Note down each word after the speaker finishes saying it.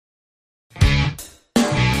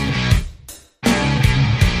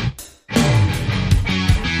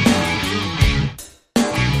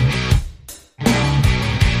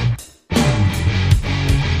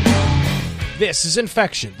This is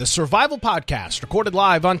Infection, the survival podcast, recorded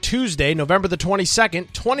live on Tuesday, November the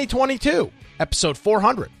 22nd, 2022, episode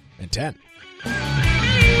 410.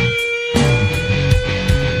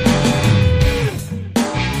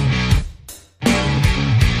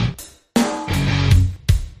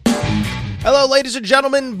 Hello, ladies and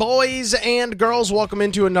gentlemen, boys and girls. Welcome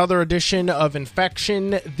into another edition of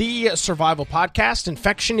Infection, the survival podcast.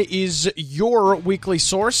 Infection is your weekly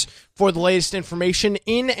source for the latest information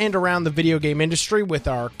in and around the video game industry, with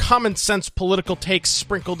our common sense political takes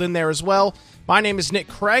sprinkled in there as well. My name is Nick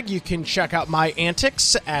Craig. You can check out my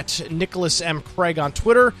antics at Nicholas M. Craig on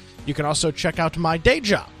Twitter. You can also check out my day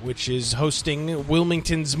job, which is hosting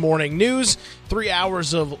Wilmington's Morning News, 3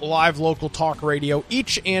 hours of live local talk radio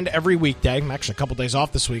each and every weekday. I'm actually a couple days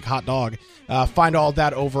off this week, hot dog. Find all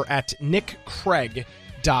that over at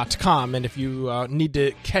nickcraig.com. And if you need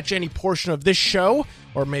to catch any portion of this show,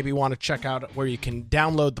 or maybe want to check out where you can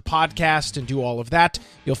download the podcast and do all of that,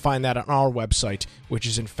 you'll find that on our website, which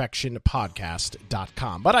is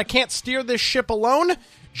infectionpodcast.com. But I can't steer this ship alone.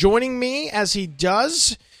 Joining me, as he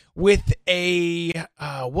does, with a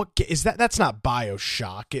what is that? That's not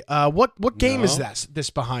BioShock. What game is this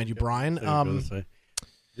behind you, Brian?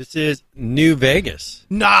 This is New Vegas.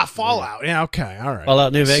 Fallout. Yeah, okay, all right.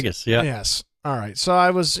 Fallout New Vegas. Yeah. Yes. All right. So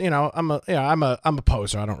I was, I'm a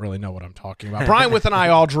poser. I don't really know what I'm talking about. Brian with an I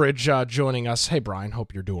Aldridge joining us. Hey, Brian.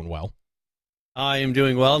 Hope you're doing well. I am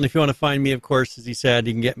doing well, and if you want to find me, of course, as he said,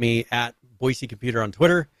 you can get me at Boise Computer on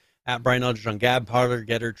Twitter, at Brian Aldridge on Gab, Parler,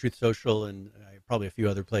 Getter, Truth Social, and probably a few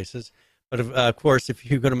other places. But of course,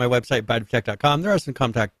 if you go to my website, bioprotect.com, there are some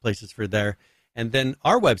contact places for there. And then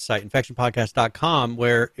our website, infectionpodcast.com,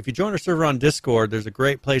 where if you join our server on Discord, there's a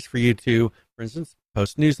great place for you to, for instance,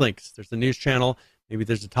 post news links. There's a news channel. Maybe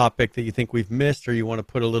there's a topic that you think we've missed, or you want to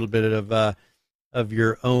put a little bit of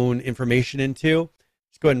your own information into.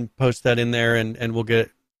 Just go ahead and post that in there, and we'll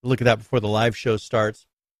look at that before the live show starts.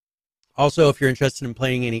 Also, if you're interested in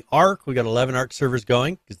playing any ARK, we got 11 ARK servers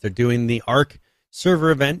going, because they're doing the ARK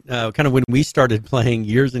server event, kind of when we started playing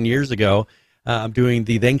years and years ago. I'm doing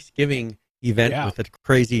the Thanksgiving event with the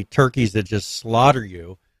crazy turkeys that just slaughter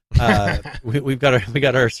you. we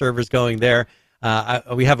got our servers going there.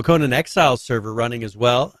 We have a Conan Exiles server running as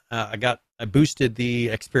well. I boosted the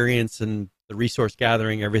experience and the resource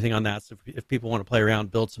gathering, everything on that. So if people want to play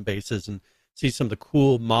around, build some bases, and see some of the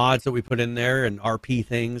cool mods that we put in there and RP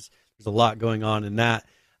things, there's a lot going on in that.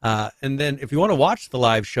 And then if you want to watch the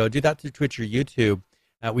live show, do that through Twitch or YouTube.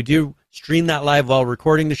 We do stream that live while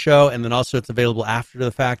recording the show, and then also it's available after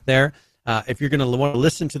the fact there. If you're going to want to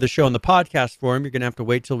listen to the show in the podcast form, you're going to have to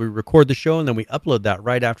wait till we record the show, and then we upload that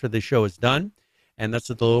right after the show is done. And that's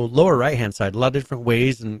at the lower right-hand side. A lot of different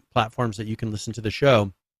ways and platforms that you can listen to the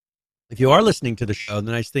show. If you are listening to the show,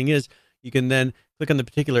 the nice thing is you can then click on the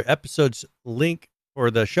particular episode's link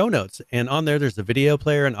or the show notes, and on there there's a video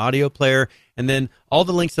player, an audio player, and then all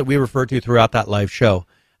the links that we refer to throughout that live show.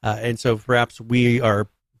 And so perhaps we are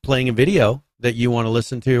playing a video that you want to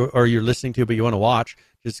listen to, or you're listening to but you want to watch,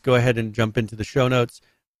 just go ahead and jump into the show notes,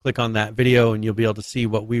 click on that video, and you'll be able to see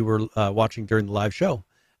what we were watching during the live show.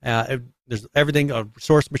 There's everything,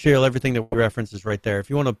 source material, everything that we reference is right there. If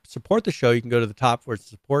you want to support the show, you can go to the top where it's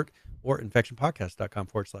support, or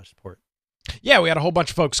infectionpodcast.com/support. Yeah, we had a whole bunch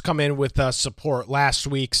of folks come in with support last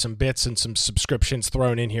week, some bits and some subscriptions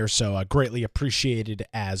thrown in here, so greatly appreciated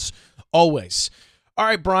as always. All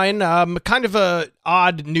right, Brian, kind of a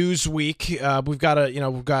odd news week. We've got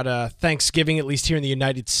a Thanksgiving, at least here in the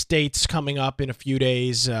United States, coming up in a few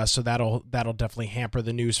days, so that'll definitely hamper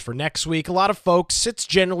the news for next week. A lot of folks, it's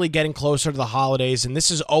generally getting closer to the holidays, and this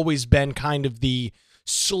has always been kind of the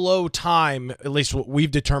slow time, at least what we've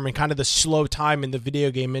determined, kind of the slow time in the video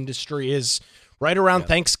game industry is right around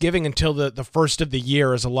Thanksgiving until the first of the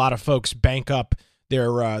year, as a lot of folks bank up their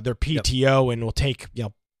PTO and will take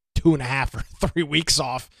 2.5 or 3 weeks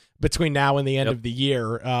off between now and the end of the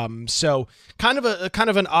year. So kind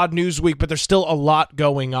of an odd news week, but there's still a lot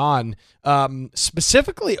going on,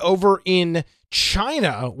 specifically over in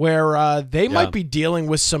China, where they might be dealing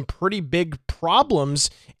with some pretty big problems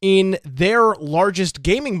in their largest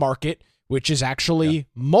gaming market, which is actually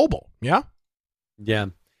mobile. Yeah. Yeah.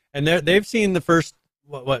 And they've seen the first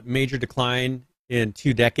major decline in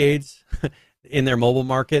 2 decades in their mobile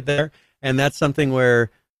market there. And that's something where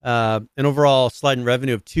an overall slide in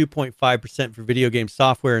revenue of 2.5% for video game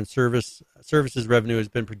software and services revenue has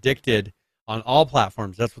been predicted on all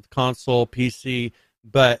platforms. That's with console, PC,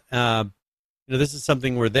 but this is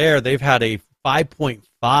something where they've had a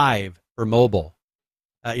 5.5 for mobile.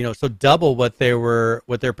 So double what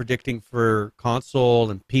they're predicting for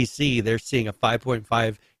console and PC. They're seeing a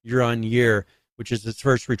 5.5 year on year, which is its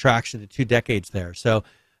first retraction in 2 decades there. So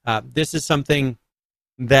this is something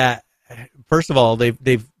that, first of all,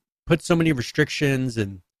 they've put so many restrictions,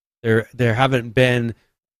 and there haven't been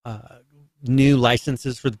new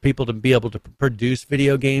licenses for the people to be able to produce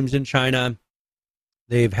video games in China.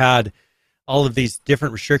 They've had all of these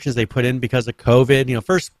different restrictions they put in because of COVID. You know,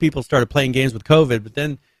 first people started playing games with COVID, but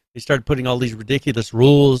then they started putting all these ridiculous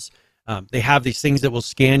rules. They have these things that will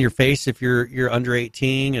scan your face if you're under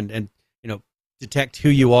 18 and you know, detect who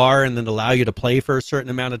you are and then allow you to play for a certain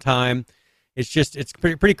amount of time. It's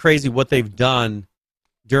pretty crazy what they've done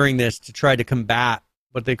during this to try to combat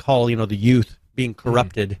what they call, you know, the youth being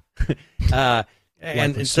corrupted.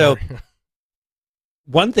 And so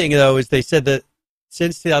one thing, though, is they said that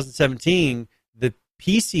since 2017, the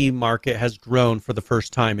PC market has grown for the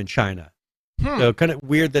first time in China. So kind of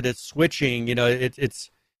weird that it's switching. You know, it's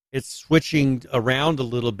switching around a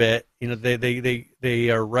little bit. You know, they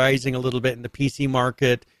are rising a little bit in the PC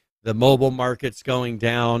market. The mobile market's going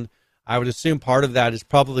down. I would assume part of that is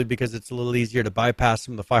probably because it's a little easier to bypass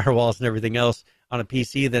some of the firewalls and everything else on a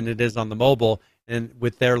PC than it is on the mobile. And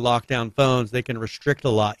with their lockdown phones, they can restrict a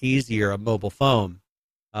lot easier a mobile phone.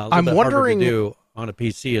 I'm wondering to do on a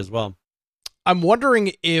PC as well. I'm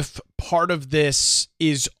wondering if part of this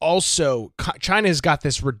is also China's got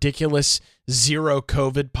this ridiculous zero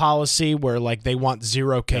COVID policy where like they want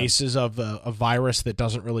zero cases of a virus that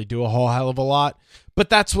doesn't really do a whole hell of a lot, but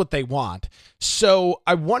that's what they want. So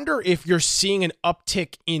I wonder if you're seeing an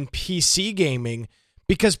uptick in PC gaming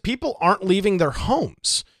because people aren't leaving their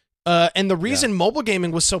homes. And the reason mobile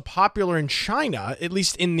gaming was so popular in China, at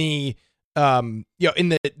least in the in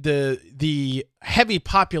the heavy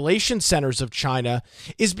population centers of China,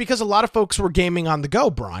 is because a lot of folks were gaming on the go,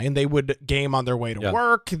 Brian. They would game on their way to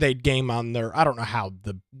work. They'd game on their, I don't know how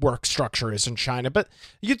the work structure is in China, but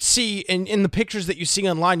you'd see in the pictures that you see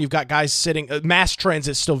online, you've got guys sitting, mass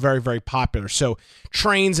transit is still very, very popular. So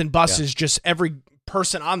trains and buses, just every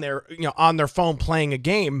person on there, you know, on their phone playing a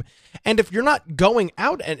game. And if you're not going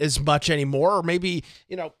out as much anymore, or maybe,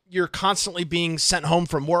 you know, you're constantly being sent home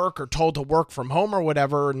from work or told to work from home or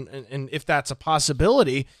whatever, and if that's a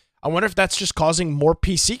possibility, I wonder if that's just causing more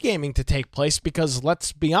PC gaming to take place because,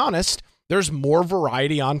 let's be honest, there's more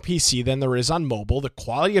variety on PC than there is on mobile. The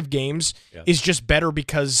quality of games is just better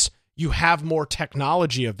because you have more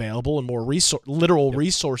technology available and more literal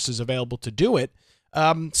resources available to do it.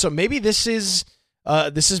 So maybe this is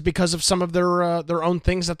because of some of their own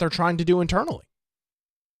things that they're trying to do internally.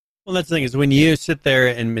 Well, that's the thing is when you sit there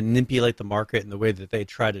and manipulate the market in the way that they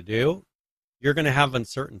try to do, you're going to have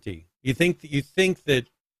uncertainty. You think that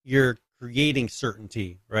you're creating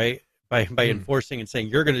certainty, right? By enforcing and saying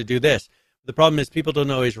you're going to do this. The problem is people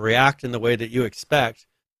don't always react in the way that you expect,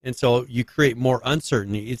 and so you create more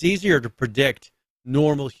uncertainty. It's easier to predict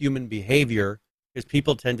normal human behavior because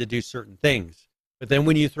people tend to do certain things. But then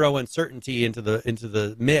when you throw uncertainty into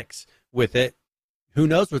the mix with it, who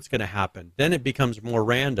knows what's going to happen? Then it becomes more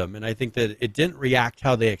random. And I think that it didn't react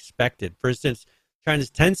how they expected. For instance, China's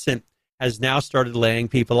Tencent has now started laying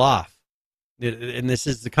people off. And this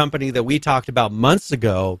is the company that we talked about months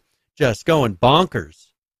ago, just going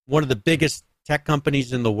bonkers. One of the biggest tech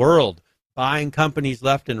companies in the world, buying companies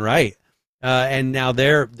left and right. And now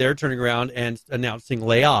they're turning around and announcing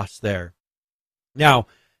layoffs there. Now,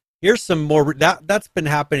 here's some more that's been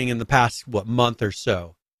happening in the past month or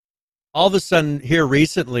so. All of a sudden, here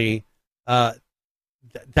recently, I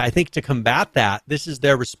think to combat that, this is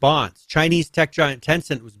their response. Chinese tech giant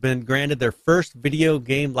Tencent has been granted their first video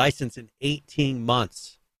game license in 18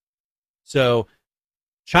 months. So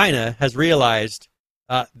China has realized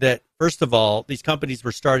that, first of all, these companies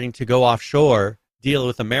were starting to go offshore, deal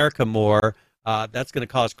with America more. That's going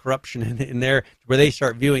to cause corruption in there, where they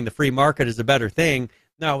start viewing the free market as a better thing.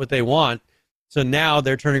 Not what they want. So now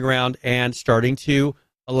they're turning around and starting to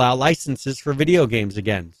allow licenses for video games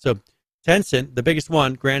again. So Tencent, the biggest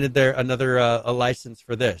one, granted another a license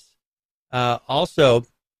for this. Also,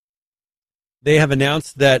 they have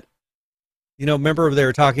announced that, you know, remember they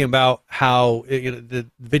were talking about how the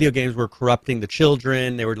video games were corrupting the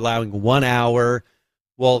children. They were allowing 1 hour.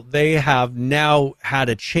 Well, they have now had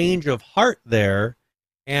a change of heart there,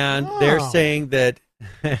 and they're saying that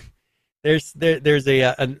There's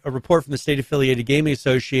a report from the State Affiliated Gaming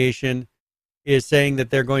Association is saying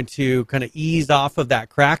that they're going to kind of ease off of that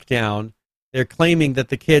crackdown. They're claiming that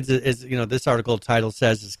the kids, as you know, this article title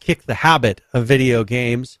says, is kick the habit of video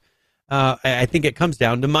games. I think it comes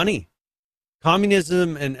down to money.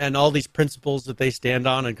 Communism and all these principles that they stand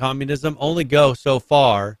on in communism only go so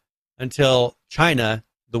far until China,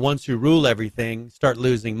 the ones who rule everything, start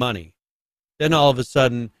losing money. Then all of a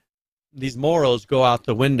sudden, these morals go out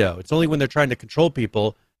the window. It's only when they're trying to control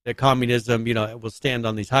people that communism, will stand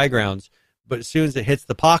on these high grounds. But as soon as it hits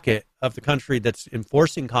the pocket of the country that's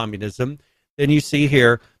enforcing communism, then you see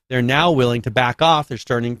here they're now willing to back off. They're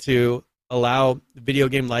starting to allow video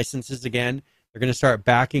game licenses again. They're going to start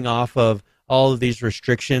backing off of all of these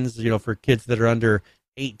restrictions, for kids that are under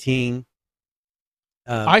 18.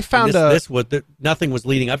 I found nothing was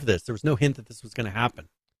leading up to this. There was no hint that this was going to happen.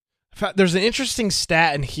 There's an interesting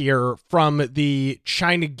stat in here from the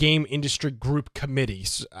China Game Industry Group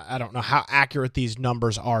Committees. I don't know how accurate these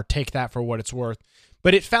numbers are. Take that for what it's worth.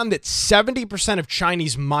 But it found that 70% of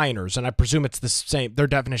Chinese minors, and I presume it's the same, their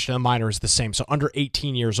definition of minor is the same, so under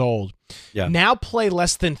 18 years old, now play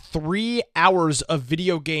less than 3 hours of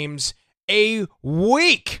video games a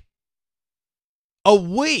week. A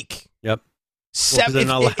week. Yep. Well, they're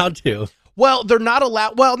not allowed to. Well, they're not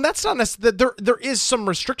allowed. Well, that's not necessarily. There is some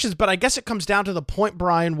restrictions, but I guess it comes down to the point,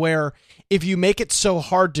 Brian, where if you make it so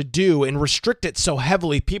hard to do and restrict it so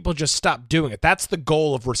heavily, people just stop doing it. That's the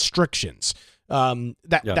goal of restrictions.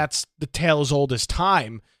 That's the tale as old as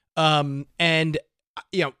time. And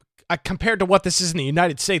compared to what this is in the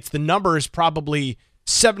United States, the number is probably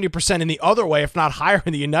 70% in the other way, if not higher,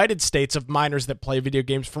 in the United States of minors that play video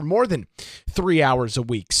games for more than 3 hours a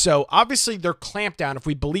week. So obviously they're clamped down. If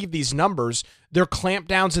we believe these numbers, their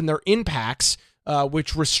clampdowns and their impacts,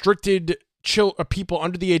 which restricted people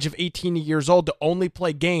under the age of 18 years old to only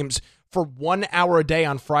play games for 1 hour a day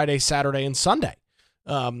on Friday, Saturday, and Sunday.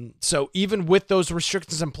 So even with those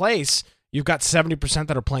restrictions in place, you've got 70%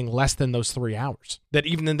 that are playing less than those 3 hours that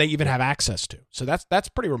they even have access to. So that's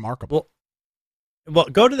pretty remarkable. Well,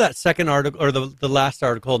 go to that second article or the last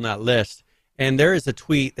article in that list, and there is a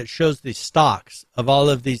tweet that shows the stocks of all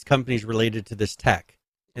of these companies related to this tech.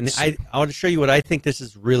 And I want to show you what I think this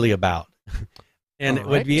is really about. And It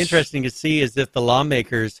would be interesting to see is if the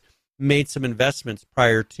lawmakers made some investments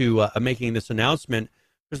prior to making this announcement,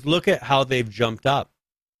 because look at how they've jumped up.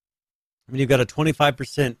 I mean, you've got a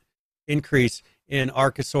 25% increase in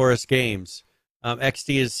Archosaurus Games.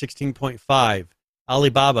 XD is 16.5.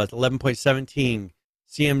 Alibaba 11.17,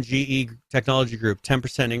 CMGE Technology Group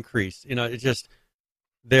 10% increase. It's just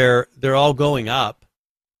they're all going up,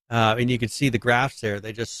 and you can see the graphs there.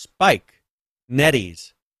 They just spike.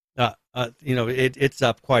 NetEase, it's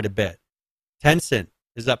up quite a bit. Tencent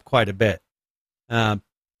is up quite a bit.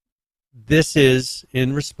 This is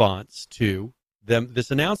in response to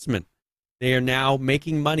this announcement. They are now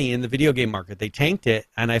making money in the video game market. They tanked it,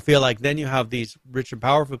 and I feel like then you have these rich and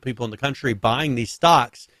powerful people in the country buying these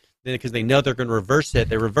stocks because they know they're going to reverse it.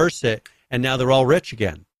 They reverse it, and now they're all rich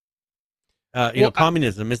again.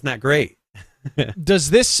 Communism, isn't that great? Does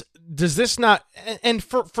this not? And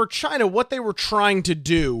for China, what they were trying to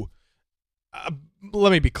do.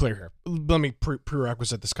 Let me be clear here. Let me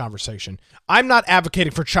prerequisite this conversation. I'm not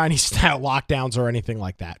advocating for Chinese-style lockdowns or anything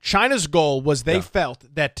like that. China's goal was they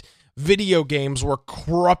felt that video games were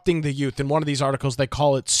corrupting the youth. In one of these articles, they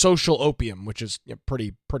call it social opium, which is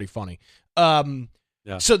pretty funny.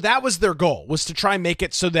 So that was their goal, was to try and make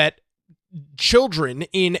it so that children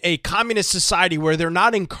in a communist society where they're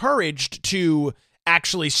not encouraged to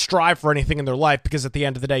actually strive for anything in their life, because at the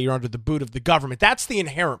end of the day, you're under the boot of the government. That's the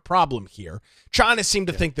inherent problem here. China seemed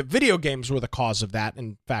to think that video games were the cause of that.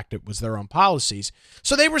 In fact, it was their own policies.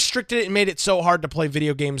 So they restricted it and made it so hard to play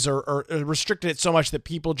video games, or restricted it so much that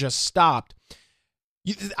people just stopped.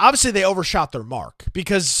 Obviously, they overshot their mark,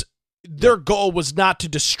 because their goal was not to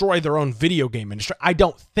destroy their own video game industry. I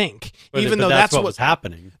don't think, but that's what was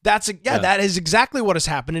happening. That is exactly what has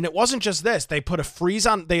happened. And it wasn't just this. They put a freeze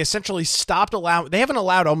on. They essentially stopped they haven't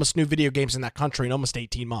allowed almost new video games in that country in almost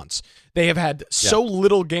 18 months. They have had so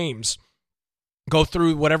little games go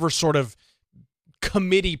through whatever sort of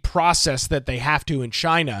committee process that they have to in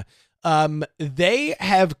China. They've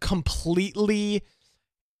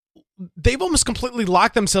almost completely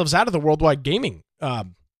locked themselves out of the worldwide gaming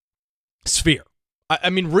sphere.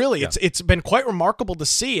 I mean, really, it's been quite remarkable to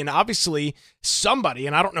see. And obviously, somebody,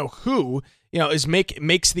 and I don't know who,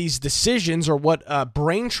 makes these decisions, or what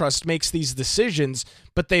brain trust makes these decisions.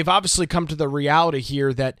 But they've obviously come to the reality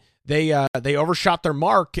here that they overshot their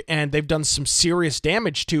mark, and they've done some serious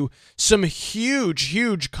damage to some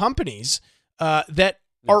huge companies that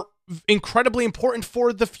are incredibly important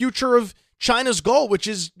for the future of China's goal, which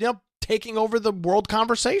is taking over the world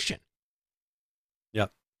conversation.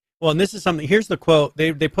 Well, and this is something, here's the quote.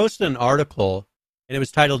 They posted an article, and it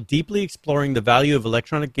was titled, "Deeply Exploring the Value of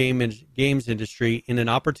Electronic Games Industry is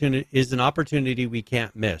an Opportunity We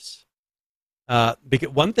Can't Miss." Because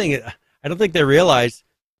one thing, I don't think they realize,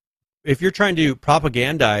 if you're trying to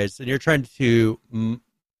propagandize and you're trying to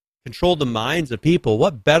control the minds of people,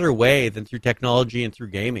 what better way than through technology and through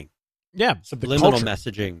gaming? Yeah, Subliminal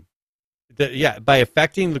messaging. By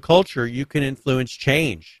affecting the culture, you can influence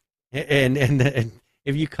change. And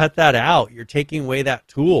if you cut that out, you're taking away that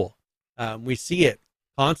tool. We see it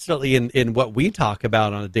constantly in what we talk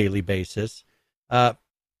about on a daily basis.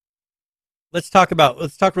 Let's talk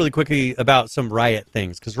really quickly about some Riot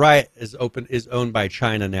things, because Riot is owned by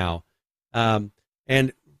China now.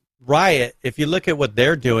 And Riot, if you look at what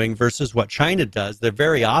they're doing versus what China does, they're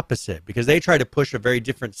very opposite, because they try to push a very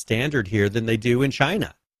different standard here than they do in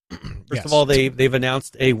China. First of all, they've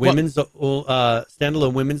announced a women's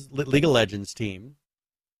standalone women's League of Legends team.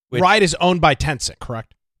 Riot is owned by Tencent,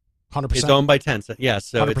 correct? 100%. It's owned by Tencent. Yes,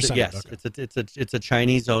 so it's a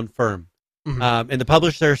Chinese-owned firm. Mm-hmm. And the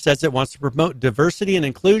publisher says it wants to promote diversity and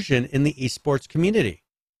inclusion in the esports community.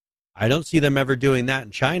 I don't see them ever doing that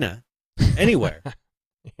in China anywhere.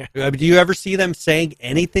 Yeah. Do you ever see them saying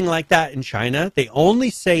anything like that in China? They only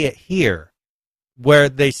say it here, where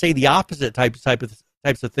they say the opposite types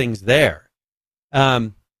of things there.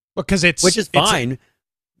 Because which is fine.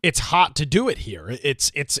 It's hot to do it here.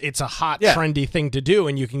 It's a hot, trendy thing to do,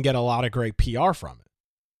 and you can get a lot of great PR from it.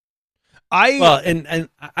 And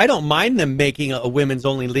I don't mind them making a women's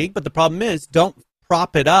only league, but the problem is, don't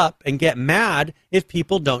prop it up and get mad if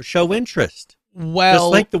people don't show interest. Well,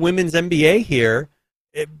 just like the women's NBA here,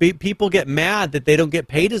 people get mad that they don't get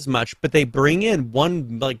paid as much, but they bring in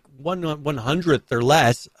one 1/100th or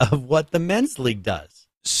less of what the men's league does.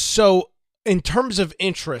 So, in terms of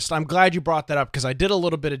interest, I'm glad you brought that up, because I did a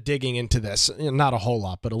little bit of digging into this. Not a whole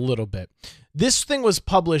lot, but a little bit. This thing was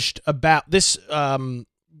published about this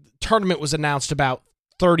tournament was announced about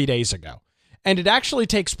 30 days ago, and it actually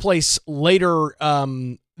takes place later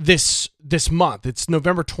this month. It's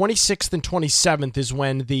November 26th and 27th is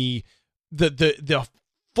when the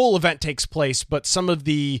full event takes place, but some of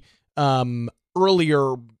the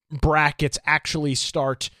earlier brackets actually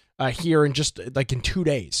start here in just like in 2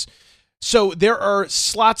 days. So there are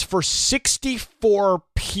slots for 64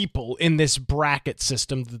 people in this bracket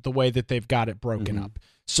system, the way that they've got it broken up.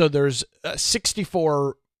 So there's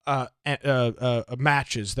 64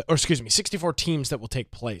 matches, 64 teams that will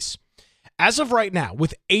take place. As of right now,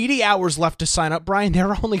 with 80 hours left to sign up, Brian, there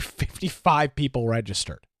are only 55 people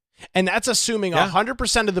registered. And that's assuming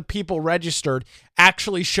 100% of the people registered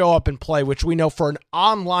actually show up and play, which we know for an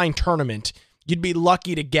online tournament, you'd be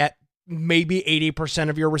lucky to get maybe 80%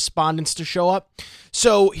 of your respondents to show up.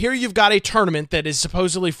 So here you've got a tournament that is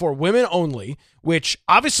supposedly for women only, which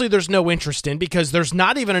obviously there's no interest in, because there's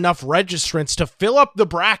not even enough registrants to fill up the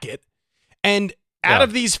bracket. And out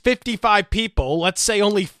of these 55 people, let's say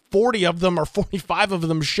only 40 of them or 45 of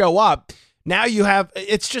them show up. Now you have,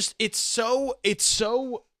 it's so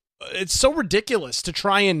ridiculous to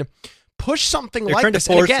try and push something They're like trying this.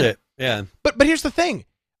 To force and again, it. Yeah. But here's the thing.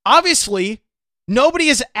 Obviously, nobody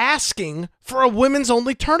is asking for a women's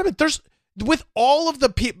only tournament. There's, with all of the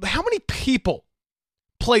people, how many people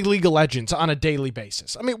play League of Legends on a daily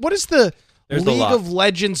basis? I mean, what is the League of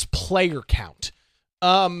Legends player count?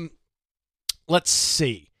 Let's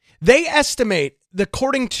see. They estimate,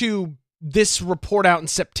 according to this report out in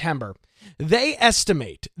September, they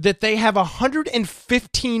estimate that they have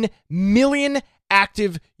 115 million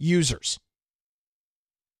active users.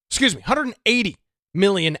 180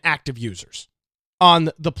 million active users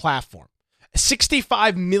on the platform.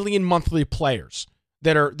 65 million monthly players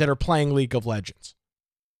that are playing League of Legends.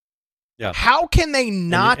 Yeah. How can they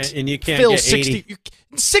not and you can't fill get 60?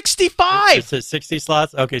 65. It says 60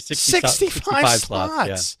 slots. Okay, 65 slots.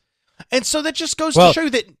 Yeah. And so that just goes to show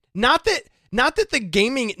you that not that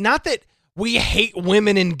we hate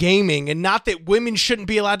women in gaming, and not that women shouldn't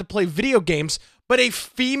be allowed to play video games, but a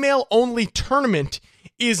female-only tournament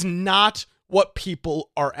is not what people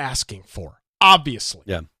are asking for, obviously.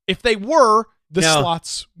 Yeah. If they were, the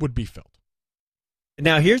slots would be filled.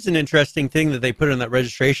 Now, here's an interesting thing that they put in that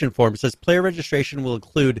registration form. It says player registration will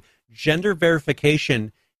include gender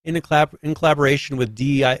verification in collaboration with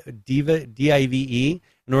DIVE,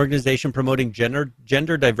 an organization promoting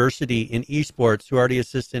gender diversity in esports, who already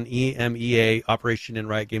assist in EMEA Operation in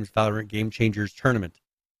Riot Games Valorant Game Changers tournament.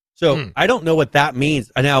 So I don't know what that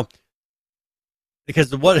means. Now,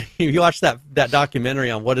 because what you watch that documentary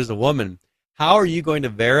on What is a Woman, how are you going to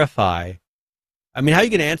verify? I mean, how are you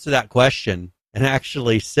going to answer that question and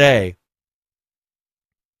actually say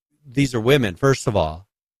these are women, first of all?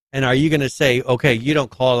 And are you going to say, okay, you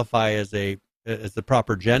don't qualify as the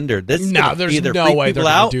proper gender? This is there's either no way they're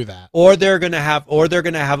going to do that, or they're going to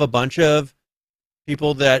have a bunch of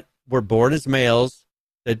people that were born as males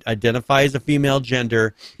that identify as a female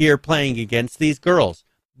gender here playing against these girls.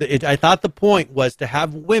 I thought the point was to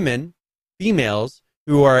have women, females,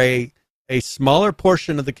 who are a smaller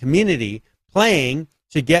portion of the community playing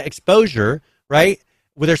to get exposure, right?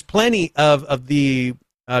 Well, there's plenty of the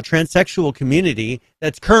transsexual community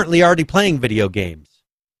that's currently already playing video games.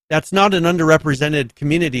 That's not an underrepresented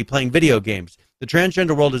community playing video games. The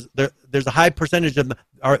transgender world is there's a high percentage of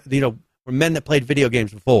were men that played video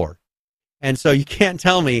games before. And so you can't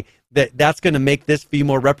tell me that that's going to make this be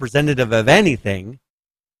more representative of anything,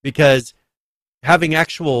 because having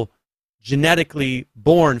actual genetically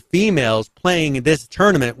born females playing this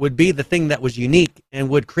tournament would be the thing that was unique and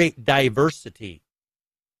would create diversity.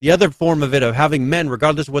 The other form of it, of having men,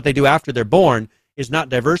 regardless of what they do after they're born, is not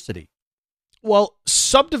diversity. Well,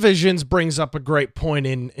 Subdivisions brings up a great point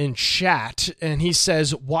in chat, and he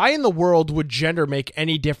says, why in the world would gender make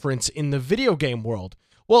any difference in the video game world?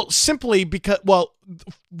 Well, simply because,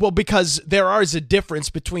 because there is a difference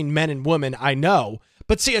between men and women, I know.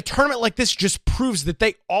 But see, a tournament like this just proves that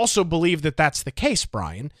they also believe that that's the case,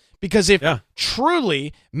 Brian. Because if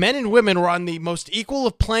truly men and women were on the most equal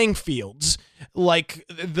of playing fields, like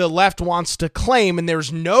the left wants to claim, and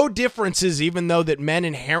there's no differences, even though that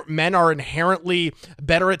men are inherently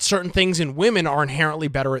better at certain things and women are inherently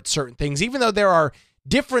better at certain things, even though there are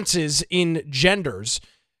differences in genders,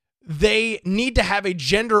 they need to have a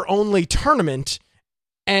gender-only tournament,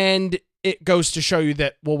 and it goes to show you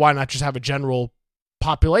that, well, why not just have a general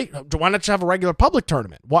population? Why not just have a regular public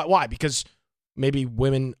tournament? Why? Because maybe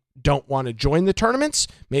women don't want to join the tournaments.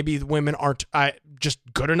 Maybe the women aren't just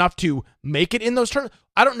good enough to make it in those tournaments.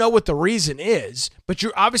 I don't know what the reason is, but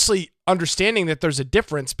you're obviously understanding that there's a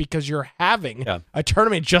difference because you're having a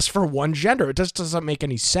tournament just for one gender. It just doesn't make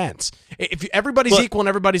any sense. If everybody's equal and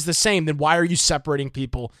everybody's the same, then why are you separating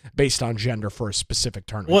people based on gender for a specific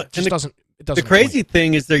tournament? Well, it just doesn't. The crazy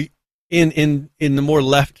thing is, there in the more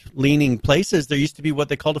left-leaning places, there used to be what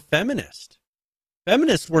they called a feminist.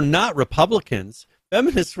 Feminists were not Republicans.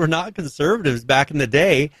 Feminists were not conservatives back in the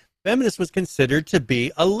day. Feminist was considered to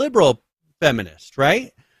be a liberal feminist,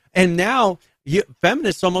 right? And now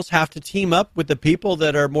feminists almost have to team up with the people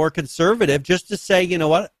that are more conservative just to say, you know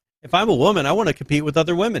what, if I'm a woman, I want to compete with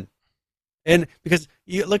other women. And because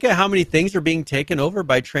you look at how many things are being taken over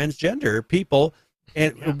by transgender people,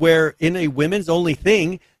 and where in a women's only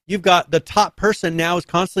thing, you've got the top person now is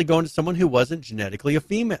constantly going to someone who wasn't genetically a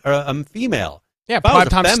female. Yeah,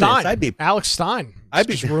 Primetime Stein. Alex Stein. I'd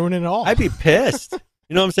be just ruining it all. I'd be pissed.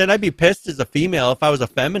 You know what I'm saying? I'd be pissed as a female if I was a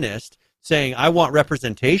feminist saying I want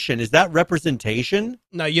representation. Is that representation?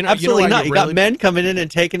 No, you know, absolutely not. You really got men coming in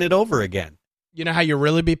and taking it over again. You know how you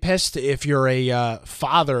really be pissed if you're a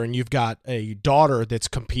father and you've got a daughter that's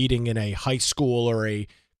competing in a high school or a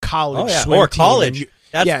college swim or team, college.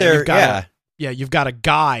 You've got a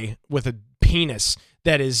guy with a penis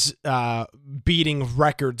that is beating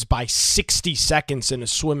records by 60 seconds in a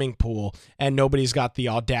swimming pool, and nobody's got the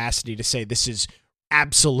audacity to say this is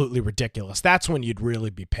absolutely ridiculous. That's when you'd really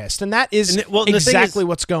be pissed. And that is exactly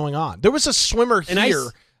what's going on. There was a swimmer here.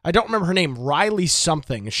 I don't remember her name, Riley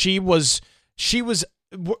something. She was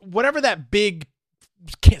whatever that big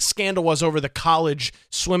scandal was over the college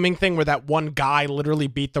swimming thing where that one guy literally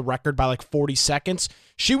beat the record by like 40 seconds.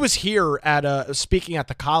 She was here at speaking at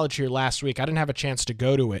the college here last week. I didn't have a chance to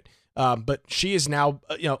go to it. But she is now,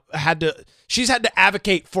 she's had to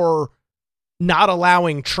advocate for not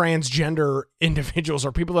allowing transgender individuals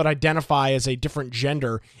or people that identify as a different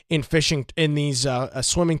gender in fishing in these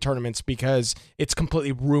swimming tournaments because it's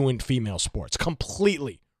completely ruined female sports.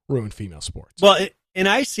 Completely ruined female sports. Well, and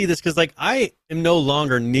I see this because, like, I am no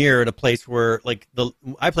longer near at a place where, like,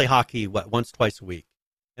 I play hockey once, twice a week,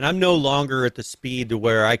 and I'm no longer at the speed to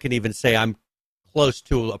where I can even say I'm close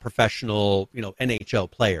to a professional, NHL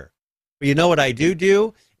player. But you know what I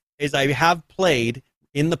do is I have played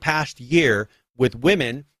in the past year with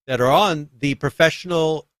women that are on the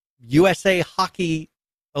professional USA hockey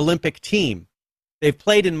Olympic team. They've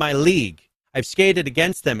played in my league. I've skated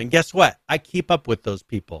against them, and guess what? I keep up with those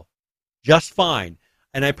people just fine.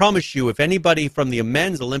 And I promise you, if anybody from the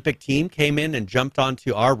men's Olympic team came in and jumped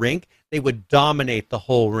onto our rink, they would dominate the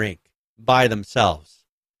whole rink by themselves.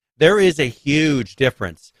 There is a huge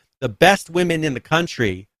difference. The best women in the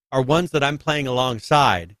country are ones that I'm playing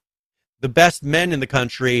alongside. The best men in the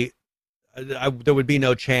country, there would be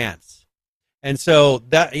no chance. And so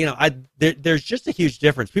that, there's just a huge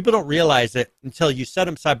difference. People don't realize it until you set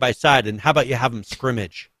them side by side. And how about you have them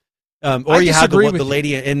scrimmage? Or you have the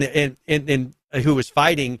lady in who was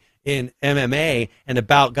fighting in MMA and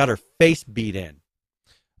got her face beat in.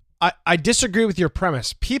 I disagree with your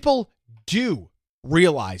premise. People do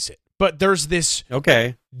realize it, but there's this but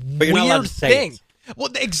you're not allowed to say thing. it. Well,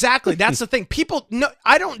 exactly. That's the thing. People, no,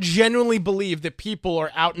 I don't genuinely believe that people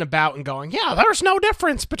are out and about and going, yeah, there's no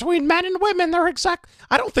difference between men and women. They're exact.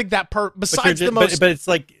 I don't think that besides the most. But it's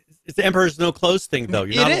like, it's the emperor's no clothes thing, though.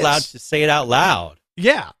 You're not allowed to say it out loud.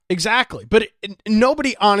 Yeah, exactly. But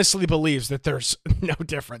nobody honestly believes that there's no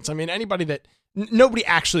difference. I mean, nobody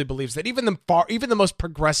actually believes that. Even the most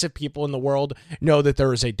progressive people in the world know that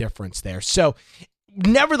there is a difference there. So,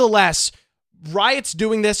 nevertheless, Riot's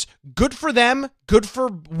doing this. Good for them. Good for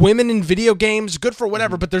women in video games. Good for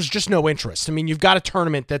whatever. But there's just no interest. I mean, you've got a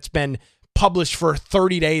tournament that's been published for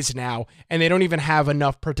 30 days now, and they don't even have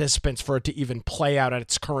enough participants for it to even play out at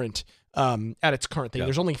its current thing. Yeah.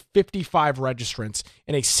 There's only 55 registrants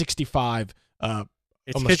in a 65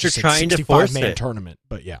 it's because you're trying to force man it. Tournament.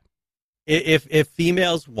 But yeah, if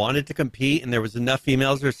females wanted to compete and there was enough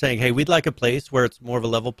females who were saying, hey, we'd like a place where it's more of a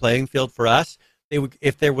level playing field for us, they would,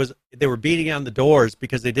 if they were beating down the doors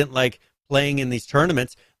because they didn't like playing in these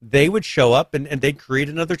tournaments, they would show up and they'd create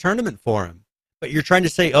another tournament for them. But you're trying to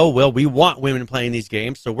say, oh, well, we want women playing these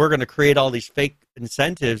games, so we're going to create all these fake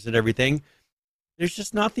incentives and everything. There's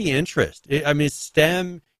just not the interest. I mean,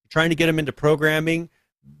 STEM, trying to get them into programming.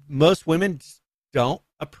 Most women don't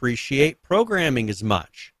appreciate programming as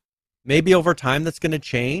much. Maybe over time that's going to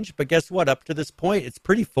change, but guess what? Up to this point, it's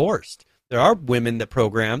pretty forced. There are women that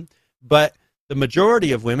program, but the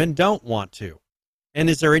majority of women don't want to. And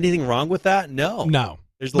is there anything wrong with that? No.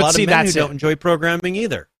 There's a lot of men who don't enjoy programming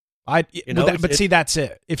either. See, that's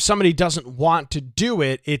it. If somebody doesn't want to do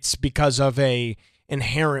it, it's because of a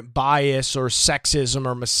inherent bias or sexism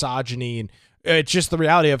or misogyny, and it's just the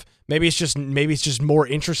reality of maybe it's just more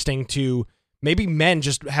interesting to men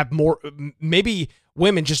just have more. Maybe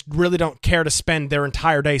women just really don't care to spend their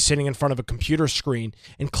entire day sitting in front of a computer screen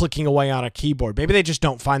and clicking away on a keyboard. Maybe they just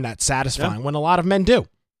don't find that satisfying when a lot of men do.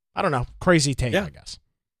 I don't know. Crazy take, I guess.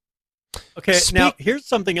 Okay, now here's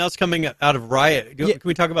something else coming out of Riot. Can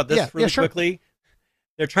we talk about this really quickly?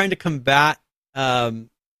 They're trying to combat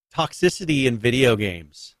toxicity in video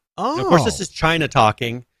games. Oh. Now, of course, this is China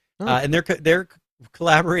talking, and they're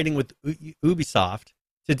collaborating with Ubisoft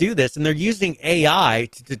to do this, and they're using AI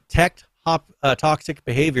to detect toxic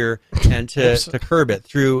behavior and to curb it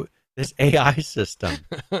through this AI system.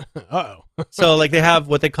 So, like, they have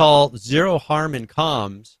what they call zero harm in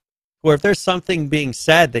comms, where if there's something being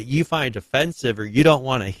said that you find offensive or you don't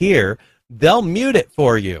want to hear, they'll mute it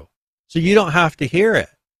for you, so you don't have to hear it.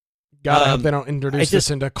 God, I hope they don't introduce this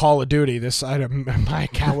into Call of Duty. My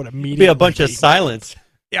account would immediately be a bunch of silence.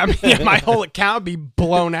 Yeah, I mean, my whole account would be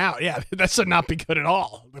blown out. Yeah, that should not be good at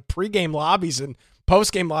all. The pregame lobbies and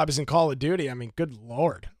postgame lobbies in Call of Duty. I mean, good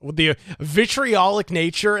Lord. With the vitriolic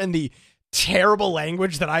nature and the terrible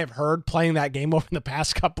language that I have heard playing that game over the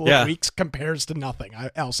past couple of weeks compares to nothing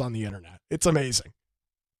else on the internet. It's amazing.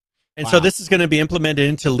 And so this is going to be implemented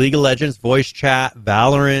into League of Legends, voice chat,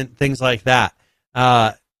 Valorant, things like that.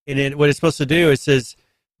 And what it's supposed to do, it says,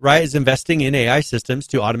 Riot is investing in AI systems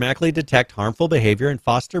to automatically detect harmful behavior and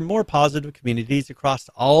foster more positive communities across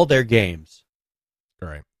all their games.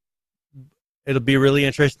 Great. It'll be really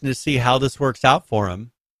interesting to see how this works out for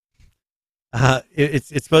them. It's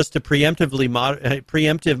supposed to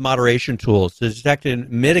preemptive moderation tools to detect and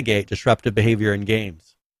mitigate disruptive behavior in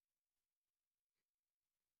games.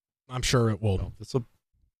 I'm sure it will. This will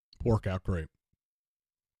work out great.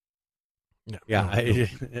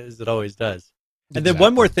 As it always does. And then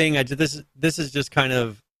one more thing, this is just kind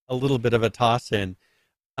of a little bit of a toss in.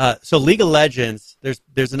 So League of Legends,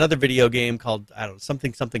 there's another video game called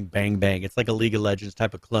something Bang Bang. It's like a League of Legends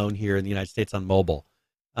type of clone here in the United States on mobile.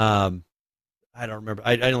 I don't remember.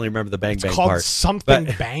 I only remember the Bang Bang part. It's called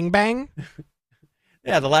something Bang Bang.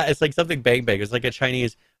 Yeah, it's like something Bang Bang. It's like a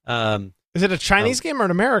Chinese. Is it a Chinese game or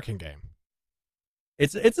an American game?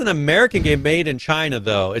 It's an American game made in China,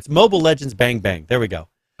 though. It's Mobile Legends Bang Bang. There we go.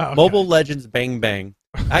 Oh, okay. Mobile Legends Bang Bang.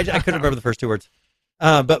 I couldn't remember the first two words.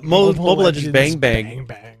 But Mobile Legends Bang Bang.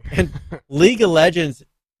 And League of Legends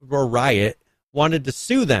or Riot wanted to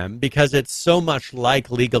sue them because it's so much like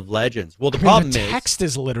League of Legends. Well, the problem is... the text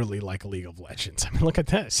is literally like League of Legends. I mean, look at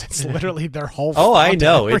this. It's literally their whole... Oh, I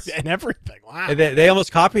know. And everything. Wow. They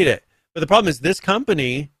almost copied it. But the problem is this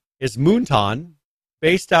company is Moonton,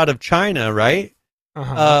 based out of China, right?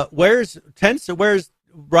 Uh-huh. Where's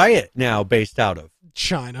Riot now based out of?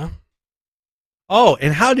 China. Oh,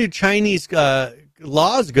 and how do Chinese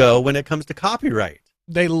laws go when it comes to copyright?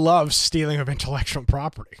 They love stealing of intellectual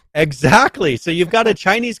property. Exactly. So you've got a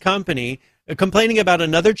Chinese company complaining about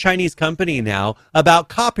another Chinese company now about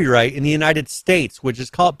copyright in the United States, which is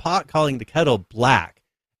called pot calling the kettle black.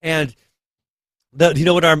 And you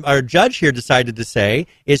know what our judge here decided to say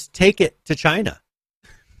is take it to China.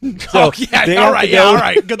 So all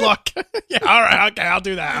right. Good luck. Yeah, all right. Okay, I'll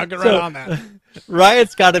do that. I'll get right on that.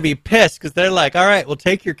 Riot's got to be pissed because they're like, all right, we'll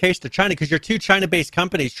take your case to China because you're two China-based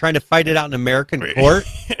companies trying to fight it out in American court.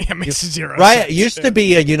 It makes zero Riot sense. used to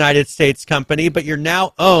be a United States company, but you're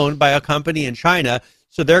now owned by a company in China,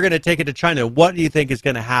 so they're going to take it to China. What do you think is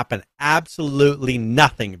going to happen? Absolutely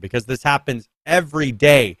nothing, because this happens every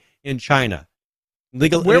day in China.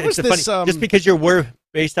 Where was this? Just because we're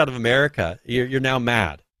based out of America, you're now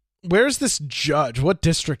mad. Where's this judge? What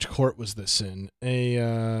district court was this in?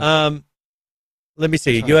 Let me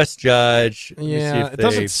see. U.S. judge. It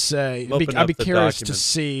doesn't say. I'd be curious to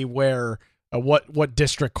see where what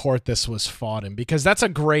district court this was fought in, because that's a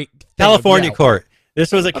great thing. California court.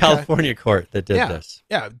 This was a California court that did this.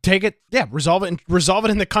 Yeah, take it. Yeah, resolve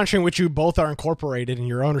it in the country in which you both are incorporated and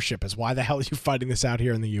your ownership is. Why the hell are you fighting this out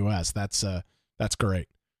here in the U.S.? That's great.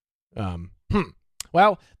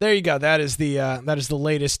 Well, there you go. That is the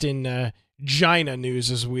latest in China news,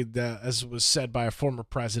 as was said by a former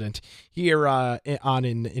president here on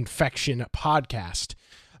an Infection podcast.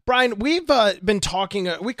 Brian, we've been talking.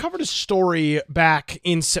 We covered a story back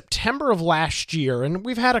in September of last year, and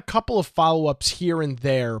we've had a couple of follow-ups here and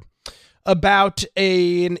there about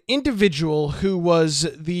an individual who was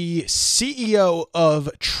the CEO of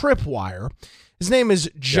Tripwire. His name is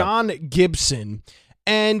John Gibson.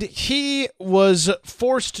 And he was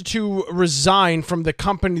forced to resign from the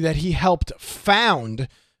company that he helped found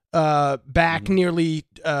back nearly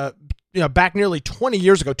 20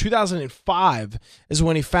 years ago. 2005 is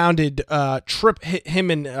when he founded him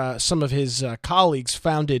and some of his colleagues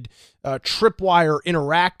founded Tripwire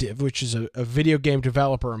Interactive, which is a video game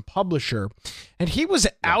developer and publisher. And he was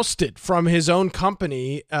ousted from his own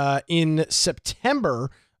company in September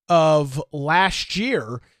of last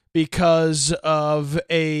year because of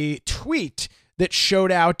a tweet that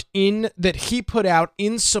he put out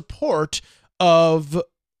in support of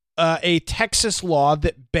a Texas law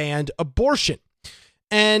that banned abortion.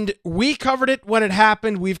 And we covered it when it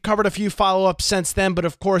happened. We've covered a few follow-ups since then, but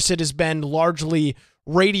of course it has been largely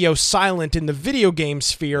radio silent in the video game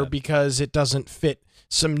sphere because it doesn't fit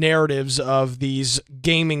some narratives of these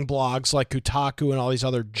gaming blogs like Kotaku and all these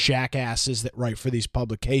other jackasses that write for these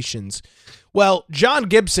publications. Well, John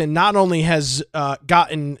Gibson not only has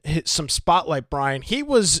gotten some spotlight, Brian, he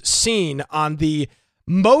was seen on the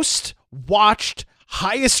most watched,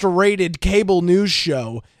 highest rated cable news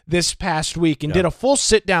show this past week and did a full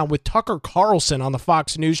sit down with Tucker Carlson on the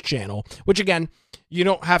Fox News channel, which again, you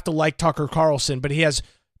don't have to like Tucker Carlson, but he has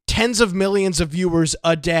tens of millions of viewers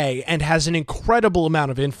a day and has an incredible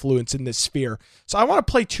amount of influence in this sphere. So I want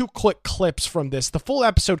to play two quick clips from this. The full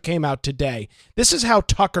episode came out today. This is how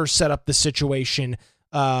Tucker set up the situation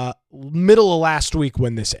middle of last week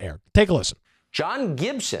when this aired. Take a listen. John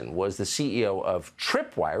Gibson was the CEO of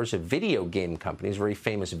Tripwire, a video game company. He's a very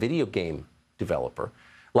famous video game developer.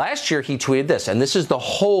 Last year, he tweeted this, and this is the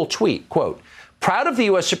whole tweet, quote, "Proud of the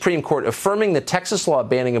U.S. Supreme Court affirming the Texas law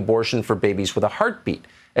banning abortion for babies with a heartbeat.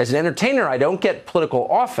 As an entertainer, I don't get political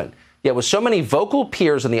often. Yet with so many vocal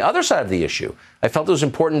peers on the other side of the issue, I felt it was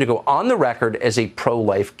important to go on the record as a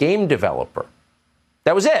pro-life game developer."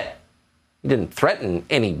 That was it. He didn't threaten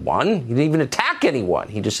anyone. He didn't even attack anyone.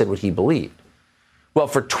 He just said what he believed. Well,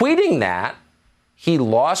 for tweeting that, he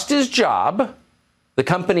lost his job. The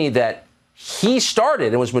company that he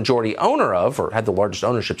started and was majority owner of, or had the largest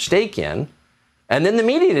ownership stake in, and then the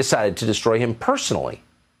media decided to destroy him personally.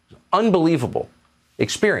 Unbelievable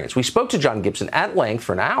experience. We spoke to John Gibson at length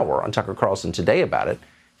for an hour on Tucker Carlson today about it.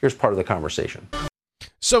 Here's part of the conversation.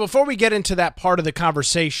 So before we get into that part of the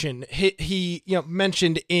conversation, he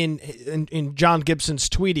mentioned in John Gibson's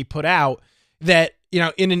tweet he put out that,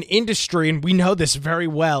 in an industry, and we know this very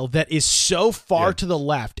well, that is so far to the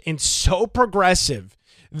left and so progressive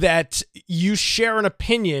that you share an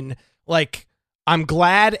opinion like, I'm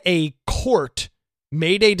glad a court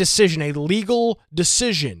made a decision, a legal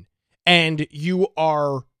decision, and you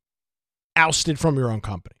are ousted from your own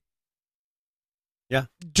company. Yeah.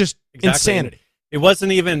 Just insanity. It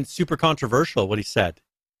wasn't even super controversial what he said.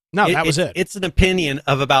 No, that was it. It's an opinion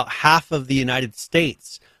of about half of the United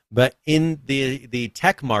States. But in the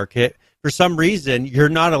tech market, for some reason, you're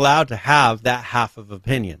not allowed to have that half of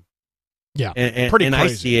opinion. Yeah, pretty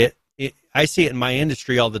crazy. I see it in my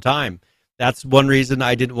industry all the time. That's one reason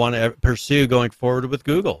I didn't want to pursue going forward with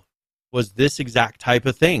Google, was this exact type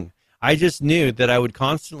of thing. I just knew that I would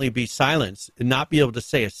constantly be silenced and not be able to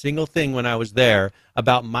say a single thing when I was there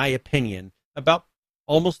about my opinion about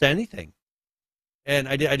almost anything. And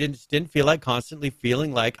I didn't feel like constantly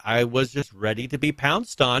feeling like I was just ready to be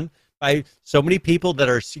pounced on by so many people that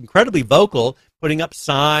are incredibly vocal, putting up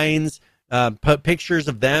signs, put pictures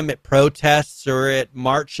of them at protests or at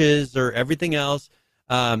marches or everything else,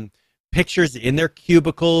 pictures in their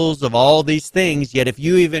cubicles of all these things. Yet if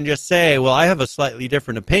you even just say, well, I have a slightly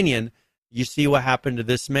different opinion, you see what happened to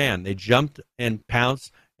this man. They jumped and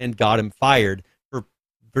pounced and got him fired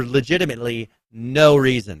for legitimately no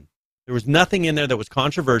reason. There was nothing in there that was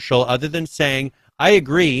controversial other than saying, I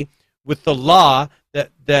agree with the law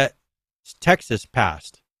that Texas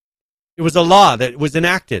passed. It was a law that was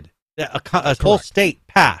enacted, that a whole state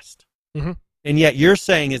passed. Mm-hmm. And yet you're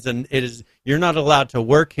saying you're not allowed to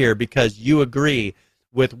work here because you agree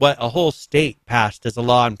with what a whole state passed as a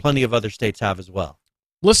law, and plenty of other states have as well.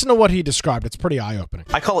 Listen to what he described. It's pretty eye-opening.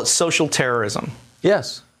 I call it social terrorism.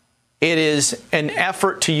 Yes. It is an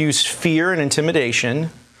effort to use fear and intimidation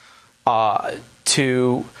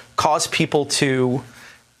to cause people to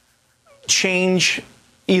change,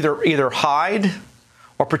 either hide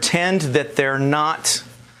or pretend that they're not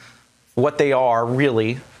what they are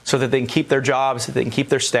really, so that they can keep their jobs, so they can keep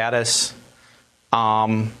their status.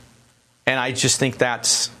 And I just think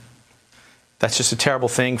that's just a terrible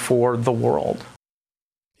thing for the world.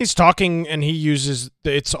 He's talking, and he uses,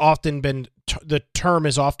 it's often been, the term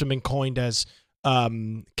has often been coined as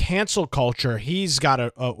cancel culture. He's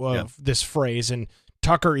got this phrase, and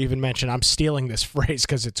Tucker even mentioned, I'm stealing this phrase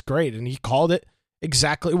because it's great, and he called it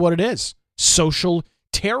exactly what it is: social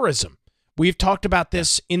terrorism. We've talked about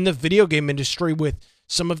this in the video game industry with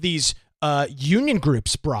some of these union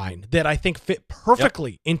groups, Brian, that I think fit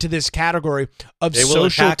perfectly into this category of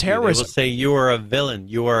social terrorism. They will say you are a villain.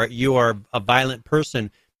 You are a violent person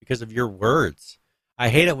because of your words. I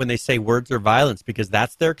hate it when they say words are violence, because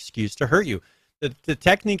that's their excuse to hurt you. The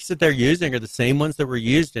techniques that they're using are the same ones that were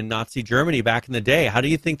used in Nazi Germany back in the day. How do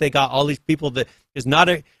you think they got all these people that is not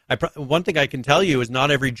one thing I can tell you is not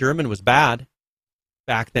every German was bad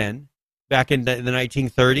back then, back in the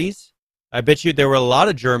 1930s. I bet you there were a lot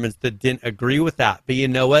of Germans that didn't agree with that. But you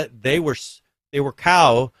know what? They were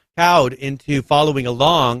cowed into following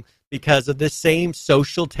along because of the same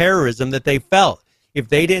social terrorism that they felt. If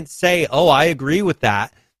they didn't say, "Oh, I agree with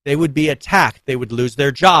that," they would be attacked. They would lose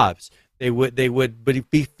their jobs. They would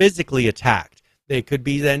be physically attacked. They could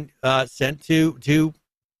be then sent to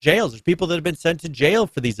jails. There's people that have been sent to jail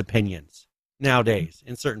for these opinions nowadays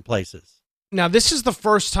in certain places. Now, this is the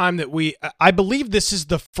first time that I believe this is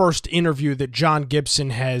the first interview that John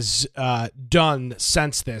Gibson has done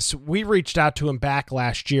since this. We reached out to him back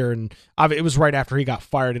last year, and it was right after he got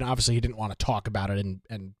fired, and obviously he didn't want to talk about it, and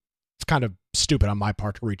it's kind of stupid on my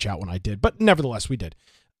part to reach out when I did, but nevertheless, we did.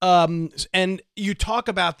 And you talk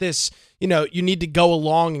about this, you need to go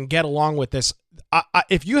along and get along with this.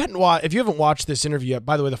 If you haven't watched this interview yet,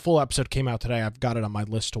 by the way, the full episode came out today. I've got it on my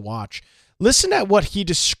list to watch. Listen at what he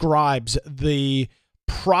describes the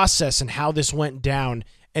process and how this went down,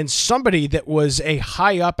 and somebody that was a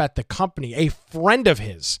high up at the company, a friend of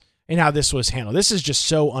his, and how this was handled. This is just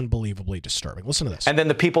so unbelievably disturbing. Listen to this. And then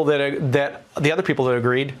the people the other people that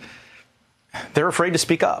agreed, they're afraid to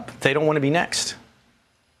speak up. They don't want to be next.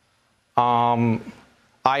 I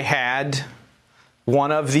had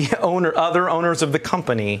one of the other owners of the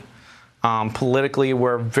company, politically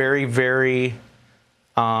were very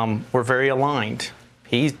aligned.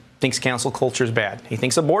 He thinks cancel culture is bad. He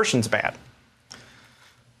thinks abortion's bad.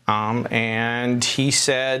 And he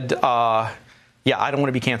said, I don't want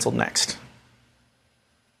to be canceled next.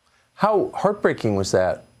 How heartbreaking was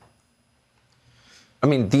that? I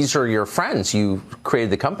mean, these are your friends. You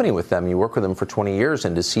created the company with them. You worked with them for 20 years,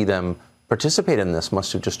 and to see them participate in this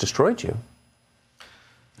must have just destroyed you.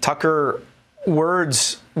 Tucker,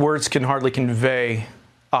 words can hardly convey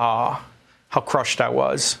how crushed I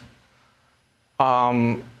was.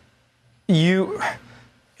 Everyone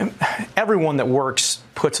that works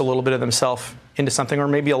puts a little bit of themselves into something, or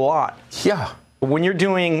maybe a lot. Yeah. When you're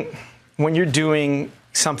doing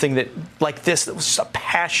something that like this, that was just a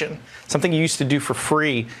passion, something you used to do for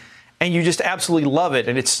free, and you just absolutely love it,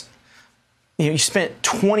 and it's, you spent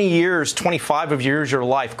 20 years, 25 of years of your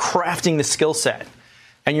life crafting the skill set,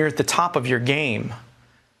 and you're at the top of your game,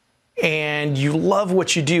 and you love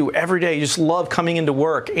what you do every day. You just love coming into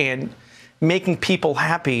work and making people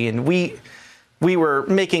happy, and we were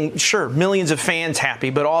making, sure, millions of fans happy,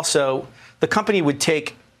 but also the company would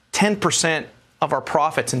take 10% of our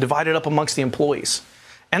profits and divide it up amongst the employees.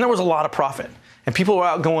 And there was a lot of profit. And people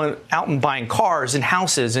were going out and buying cars and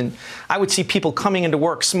houses. And I would see people coming into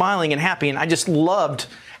work smiling and happy. And I just loved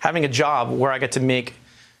having a job where I got to make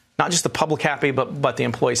not just the public happy, but the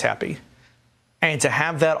employees happy. And to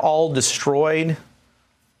have that all destroyed,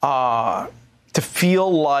 to feel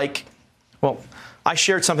like, well, I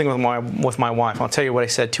shared something with my wife. I'll tell you what I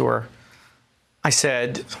said to her. I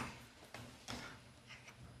said,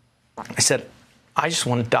 I said, I just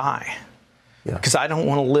want to die. Yeah. Because I don't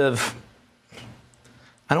want to live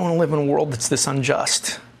in a world that's this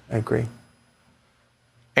unjust. I agree.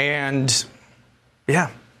 And yeah,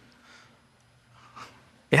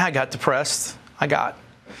 I got depressed. I got,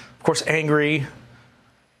 of course, angry,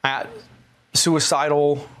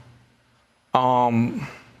 suicidal,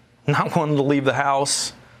 not wanting to leave the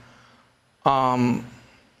house. Yeah,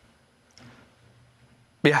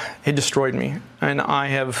 it destroyed me. And I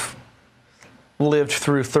have lived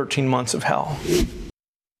through 13 months of hell.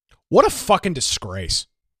 What a fucking disgrace.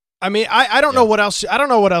 I mean, I don't know what else. I don't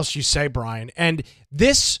know what else you say, Brian. And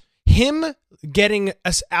him getting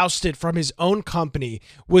us ousted from his own company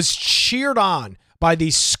was cheered on by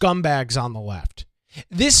these scumbags on the left.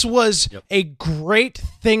 This was a great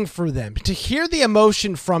thing for them to hear the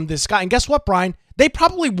emotion from this guy. And guess what, Brian? They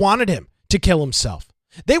probably wanted him to kill himself.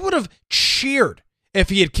 They would have cheered if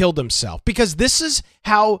he had killed himself, because this is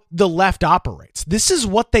how the left operates. This is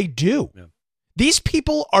what they do. Yeah. These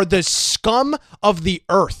people are the scum of the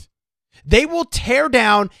earth. They will tear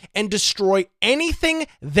down and destroy anything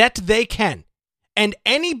that they can and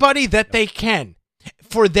anybody that they can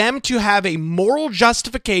for them to have a moral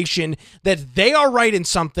justification that they are right in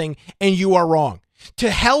something and you are wrong.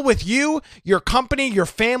 To hell with you, your company, your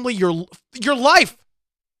family, your life.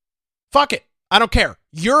 Fuck it. I don't care.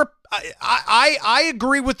 I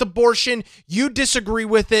agree with abortion. You disagree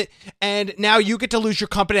with it. And now you get to lose your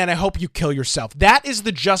company, and I hope you kill yourself. That is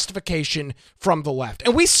the justification from the left.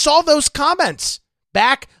 And we saw those comments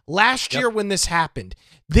back last year when this happened.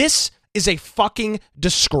 This is a fucking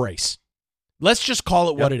disgrace. Let's just call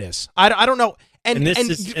it what it is. I don't know. And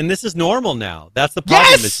this is normal now. That's the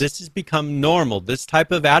problem. Is this has become normal. This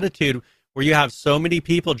type of attitude where you have so many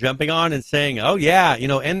people jumping on and saying, "Oh yeah,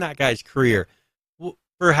 end that guy's career."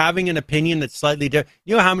 For having an opinion that's slightly different.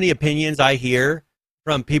 You know how many opinions I hear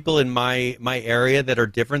from people in my area that are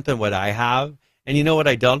different than what I have? And you know what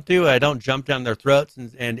I don't do? I don't jump down their throats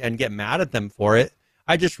and get mad at them for it.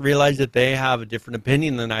 I just realize that they have a different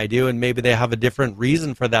opinion than I do, and maybe they have a different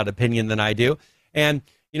reason for that opinion than I do. And,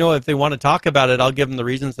 if they want to talk about it, I'll give them the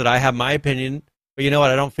reasons that I have my opinion. But you know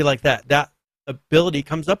what? I don't feel like that ability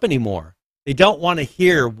comes up anymore. They don't want to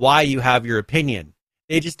hear why you have your opinion.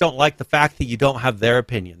 They just don't like the fact that you don't have their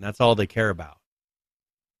opinion. That's all they care about.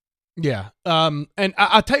 Yeah. And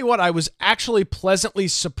I'll tell you what, I was actually pleasantly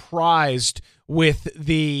surprised with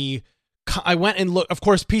I went and looked, of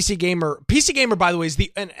course, PC Gamer, by the way, is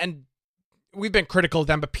and we've been critical of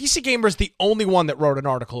them, but PC Gamer is the only one that wrote an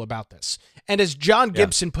article about this. And as John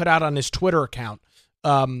Gibson put out on his Twitter account,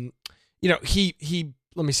 he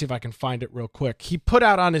let me see if I can find it real quick. He put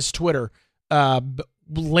out on his Twitter,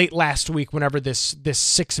 late last week, whenever this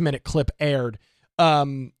 6-minute clip aired,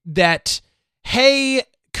 that, hey,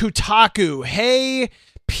 Kotaku, hey,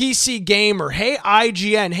 PC Gamer, hey,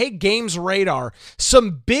 IGN, hey, Games Radar,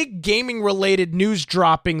 some big gaming-related news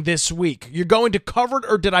dropping this week. You're going to cover it,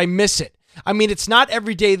 or did I miss it? I mean, it's not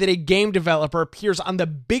every day that a game developer appears on the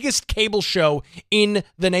biggest cable show in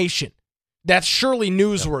the nation. That's surely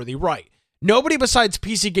newsworthy, right? Nobody besides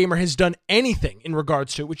PC Gamer has done anything in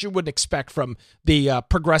regards to it, which you wouldn't expect from the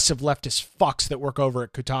progressive leftist fucks that work over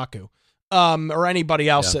at Kotaku, or anybody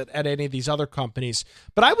else at any of these other companies.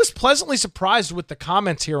 But I was pleasantly surprised with the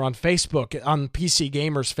comments here on Facebook, on PC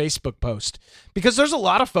Gamer's Facebook post, because there's a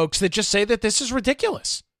lot of folks that just say that this is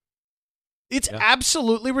ridiculous. It's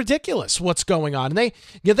absolutely ridiculous what's going on. And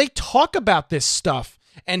they talk about this stuff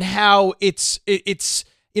and how it's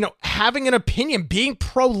having an opinion, being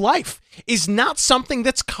pro-life is not something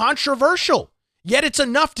that's controversial. Yet it's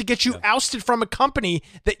enough to get you ousted from a company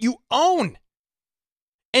that you own.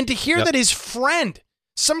 And to hear that his friend,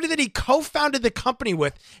 somebody that he co-founded the company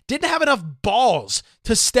with, didn't have enough balls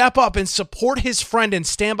to step up and support his friend and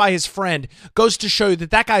stand by his friend goes to show you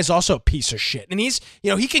that guy's also a piece of shit. And he's,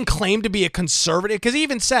 he can claim to be a conservative because he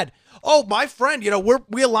even said, "Oh, my friend,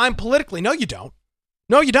 we align politically." No, you don't.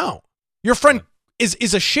 No, you don't. Your friend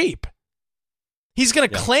is a sheep. He's going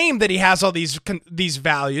to claim that he has all these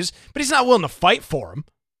values, but he's not willing to fight for them.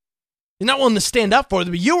 He's not willing to stand up for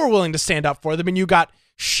them. But you were willing to stand up for them, and you got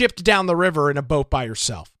shipped down the river in a boat by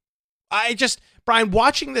yourself. Brian,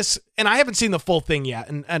 watching this, and I haven't seen the full thing yet,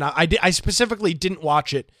 and I specifically didn't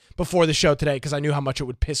watch it before the show today because I knew how much it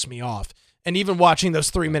would piss me off. And even watching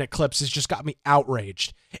those 3-minute clips has just got me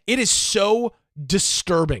outraged. It is so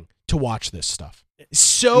disturbing to watch this stuff.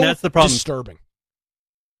 So that's the problem. Disturbing.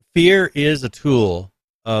 Fear is a tool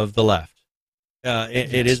of the left.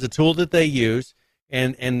 It is a tool that they use,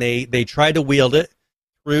 and they try to wield it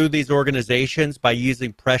through these organizations by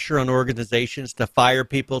using pressure on organizations to fire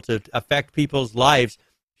people, to affect people's lives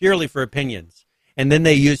purely for opinions. And then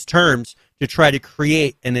they use terms to try to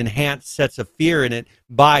create and enhance sets of fear in it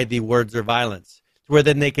by the words or violence, where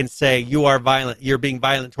then they can say, you are violent, you're being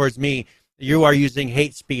violent towards me, you are using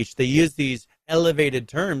hate speech. They use these elevated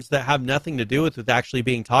terms that have nothing to do with actually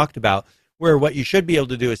being talked about, where what you should be able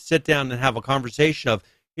to do is sit down and have a conversation of,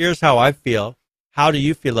 here's how I feel, how do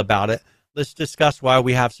you feel about it? Let's discuss why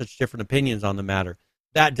we have such different opinions on the matter.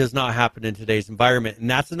 That does not happen in today's environment, and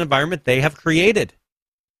that's an environment they have created.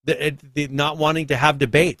 The not wanting to have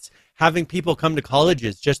debates, having people come to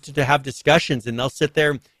colleges just to have discussions, and they'll sit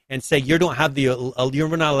there and say, you're not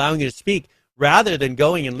allowing you to speak, rather than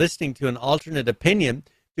going and listening to an alternate opinion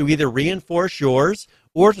to either reinforce yours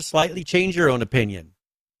or to slightly change your own opinion.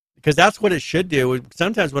 Because that's what it should do.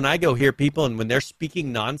 Sometimes when I go hear people and when they're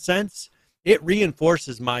speaking nonsense, it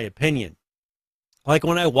reinforces my opinion. Like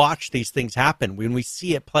when I watch these things happen, when we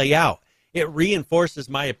see it play out, it reinforces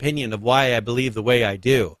my opinion of why I believe the way I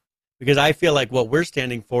do. Because I feel like what we're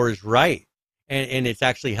standing for is right. And it's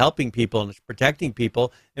actually helping people and it's protecting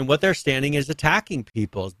people. And what they're standing is attacking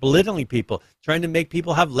people, is belittling people, trying to make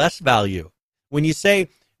people have less value. When you say,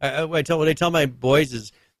 what I tell my boys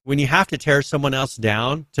is, when you have to tear someone else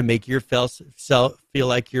down to make yourself feel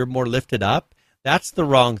like you're more lifted up, that's the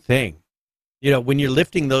wrong thing. You know, when you're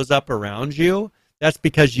lifting those up around you, that's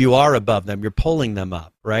because you are above them. You're pulling them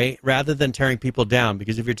up, right? Rather than tearing people down.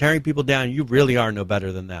 Because if you're tearing people down, you really are no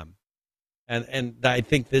better than them. And I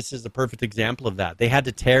think this is a perfect example of that. They had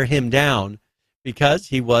to tear him down because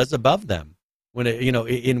he was above them. When it,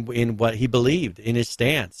 in what he believed, in his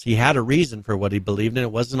stance, he had a reason for what he believed, and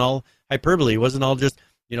it wasn't all hyperbole. It wasn't all just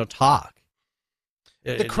talk.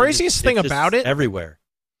 The craziest thing about it everywhere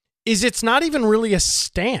is it's not even really a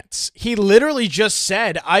stance. He literally just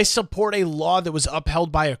said, I support a law that was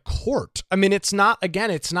upheld by a court. I mean, it's not like,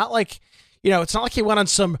 it's not like he went on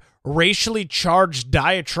some racially charged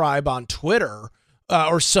diatribe on Twitter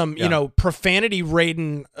or some,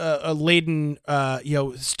 profanity-laden,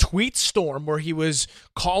 tweet storm where he was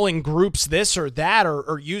calling groups this or that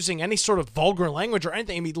or using any sort of vulgar language or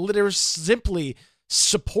anything. I mean, literally simply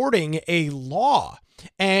supporting a law.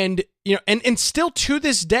 And, and still to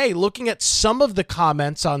this day, looking at some of the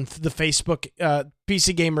comments on the Facebook,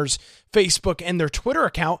 PC Gamers Facebook and their Twitter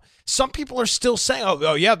account, some people are still saying,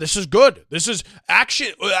 oh yeah, this is good. This is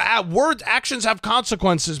action. Actions have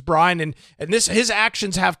consequences, Brian. And his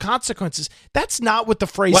actions have consequences. That's not what the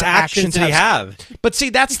phrase what actions have. But see,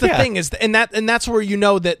 that's the thing is, and that's where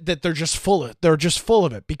that they're just full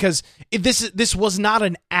of it because this was not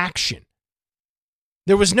an action.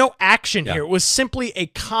 There was no action here. It was simply a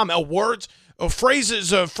comment.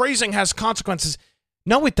 Phrasing has consequences.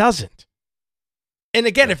 No, it doesn't. And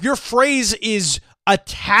again, if your phrase is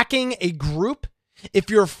attacking a group, if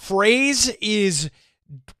your phrase is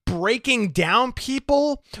breaking down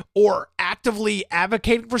people or actively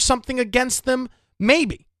advocating for something against them,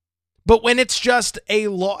 maybe. But when it's just a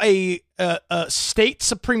law, a state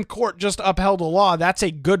Supreme Court just upheld a law, that's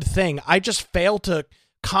a good thing. I just fail to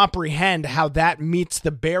comprehend how that meets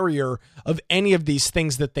the barrier of any of these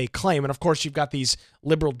things that they claim. And of course, you've got these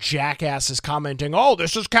liberal jackasses commenting, oh,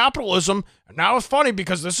 this is capitalism. And now it's funny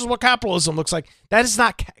because this is what capitalism looks like. That is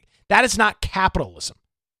not capitalism.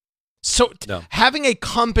 So having a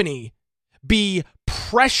company be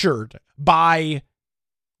pressured by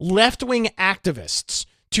left-wing activists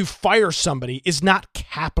to fire somebody is not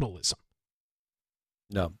capitalism.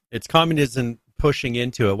 No, it's communism pushing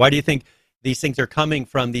into it. Why do you think these things are coming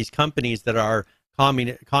from these companies that are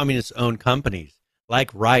communist-owned companies, like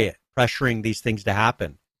Riot, pressuring these things to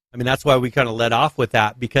happen? I mean, that's why we kind of led off with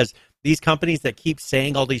that, because these companies that keep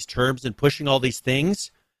saying all these terms and pushing all these things,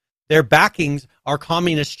 their backings are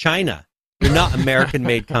communist China. They're not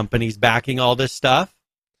American-made companies backing all this stuff.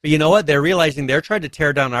 But you know what? They're realizing they're trying to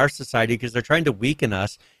tear down our society because they're trying to weaken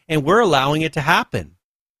us, and we're allowing it to happen.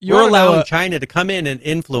 We're allowing China to come in and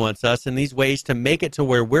influence us in these ways to make it to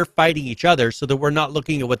where we're fighting each other so that we're not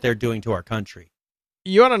looking at what they're doing to our country.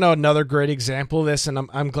 You want to know another great example of this, and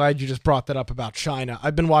I'm glad you just brought that up about China.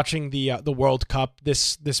 I've been watching the World Cup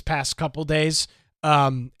this past couple days,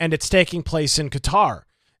 and it's taking place in Qatar.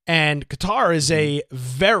 And Qatar is a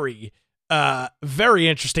very, very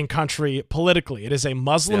interesting country politically. It is a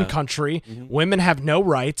Muslim country. Mm-hmm. Women have no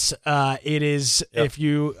rights. It is, if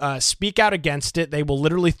you speak out against it, they will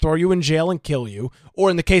literally throw you in jail and kill you. Or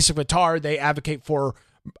in the case of Qatar, they advocate for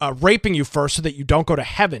raping you first so that you don't go to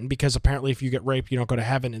heaven, because apparently if you get raped, you don't go to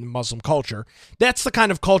heaven in Muslim culture. That's the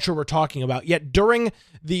kind of culture we're talking about. Yet during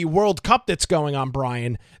the World Cup that's going on,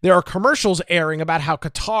 Brian, there are commercials airing about how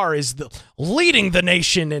Qatar is leading the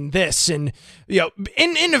nation in this and,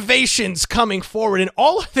 in innovations coming forward and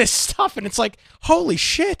all of this stuff. And it's like, holy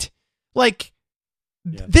shit. Like,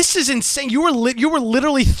 Yeah. This is insane. You were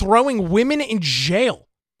literally throwing women in jail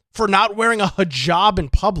for not wearing a hijab in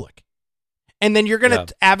public. And then you're going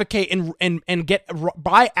to advocate and get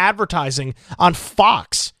by advertising on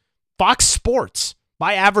Fox Sports,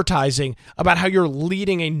 by advertising about how you're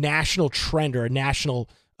leading a national trend or a national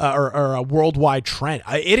or a worldwide trend.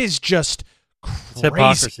 It is just crazy. It's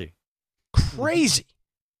hypocrisy. Crazy.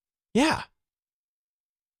 Yeah.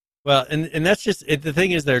 Well, and that's just the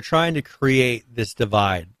thing is they're trying to create this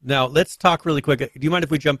divide. Now, let's talk really quick. Do you mind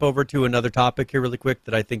if we jump over to another topic here really quick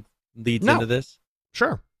that I think leads into this?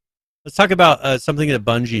 Sure. Let's talk about something that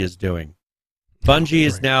Bungie is doing. Bungie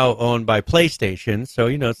is now owned by PlayStation, so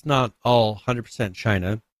it's not all 100%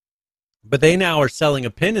 China, but they now are selling a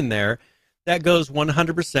pin in there that goes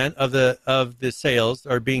 100% of the sales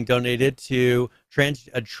are being donated to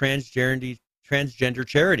a transgender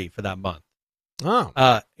charity for that month.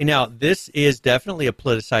 Oh. Now this is definitely a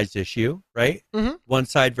politicized issue, right? Mm-hmm. One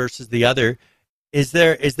side versus the other. Is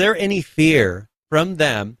there any fear from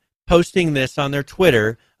them posting this on their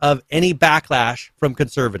Twitter of any backlash from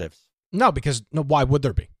conservatives? No, because why would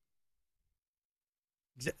there be?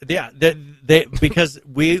 Yeah, because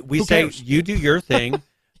we say cares? you do your thing,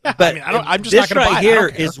 Yeah, but I'm just this not going to right buy here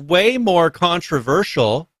it. is way more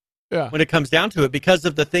controversial Yeah. when it comes down to it because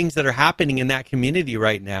of the things that are happening in that community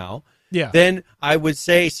right now. Yeah. Then I would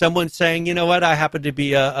say someone saying, you know what, I happen to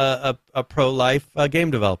be a pro-life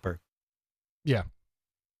game developer. Yeah.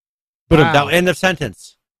 But Wow. that end of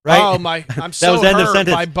sentence, right? Oh my! I'm so was end of hurt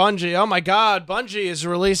sentence. by Bungie. Oh my God! Bungie is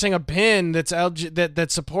releasing a pin that's that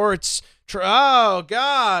supports. Oh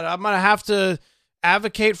God! I'm gonna have to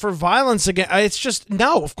advocate for violence again. It's just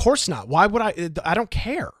no. Of course not. Why would I? I don't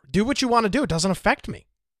care. Do what you want to do. It doesn't affect me.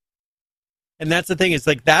 And that's the thing. It's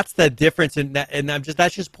like that's the difference in that, and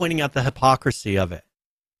that's just pointing out the hypocrisy of it.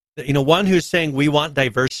 One who's saying we want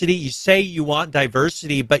diversity. You say you want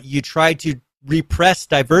diversity, but you try to repress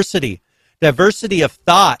diversity. Diversity of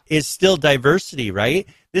thought is still diversity, right?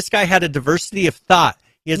 This guy had a diversity of thought.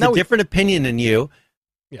 He has a different opinion than you,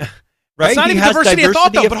 Yeah. right? It's not He even has diversity of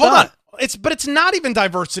thought, though. But hold on. thought. It's not even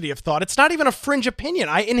diversity of thought. It's not even a fringe opinion.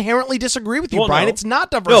 I inherently disagree with you, Well, Brian. no. It's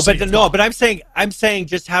not diversity. But I'm saying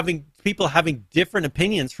just having people having different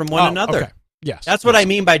opinions from one another. Okay. Yes, That's what I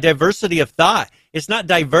mean by diversity of thought. It's not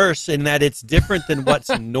diverse in that it's different than what's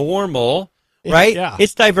normal, right? Yeah.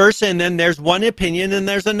 It's diverse, and then there's one opinion and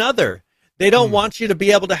there's another. They don't want you to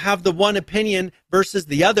be able to have the one opinion versus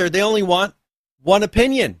the other. They only want one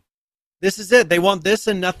opinion. This is it. They want this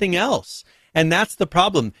and nothing else. And that's the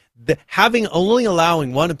problem. Only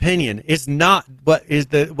allowing one opinion is not what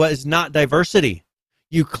is not diversity.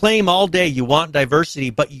 You claim all day you want diversity,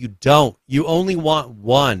 but you don't. You only want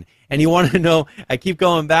one. And you want to know, I keep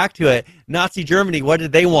going back to it, Nazi Germany, what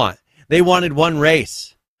did they want? They wanted one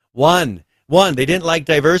race. One. They didn't like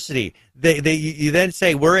diversity. You then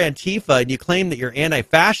say, we're Antifa, and you claim that you're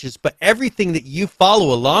anti-fascist, but everything that you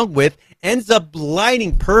follow along with ends up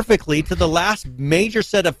lining perfectly to the last major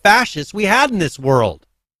set of fascists we had in this world.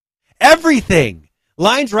 Everything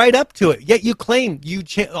lines right up to it. Yet you claim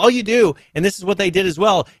all you do, and this is what they did as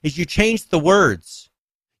well, is you change the words.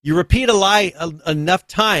 You repeat a lie enough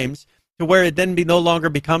times to where it then no longer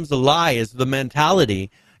becomes a lie is the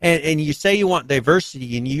mentality. And you say you want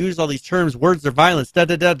diversity, and you use all these terms, words of violence,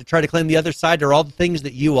 to try to claim the other side are all the things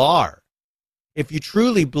that you are. If you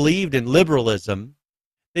truly believed in liberalism,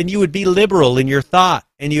 then you would be liberal in your thought,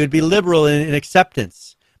 and you would be liberal in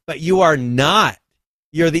acceptance. But you are not.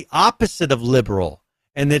 You're the opposite of liberal.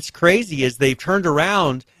 And it's crazy is they've turned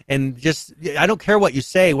around and just, I don't care what you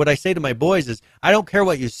say. What I say to my boys is, I don't care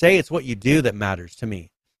what you say. It's what you do that matters to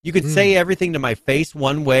me. You could say everything to my face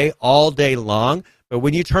one way all day long, but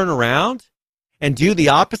when you turn around and do the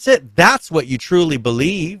opposite, that's what you truly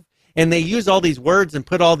believe. And they use all these words and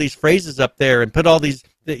put all these phrases up there and put all these,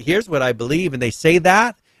 here's what I believe, and they say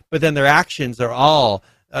that, but then their actions are all,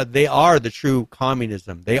 they are the true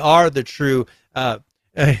communism. They are the true,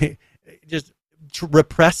 just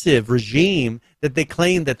repressive regime that they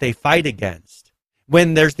claim that they fight against.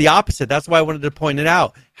 When there's the opposite. That's why I wanted to point it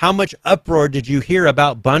out. How much uproar did you hear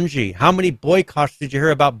about Bungie? How many boycotts did you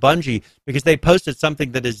hear about Bungie? Because they posted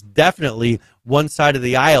something that is definitely one side of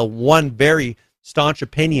the aisle, one very staunch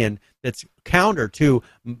opinion that's counter to,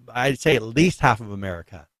 I'd say, at least half of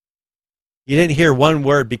America. You didn't hear one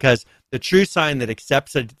word because the true side that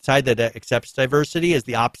accepts diversity is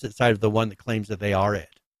the opposite side of the one that claims that they are it.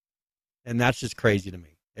 And that's just crazy to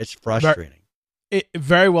me. It's frustrating.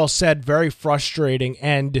 Very well said, very frustrating.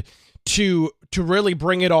 And to really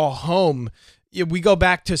bring it all home, we go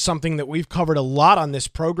back to something that we've covered a lot on this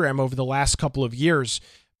program over the last couple of years.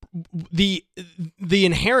 the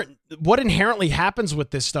inherent, what inherently happens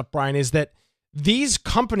with this stuff, Brian, is that these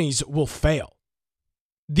companies will fail.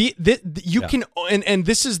 You can, and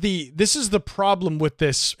this is the problem with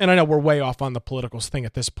this. And I know we're way off on the politicals thing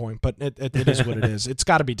at this point, but it is what it is. It's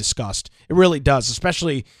got to be discussed. It really does,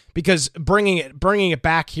 especially because bringing it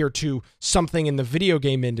back here to something in the video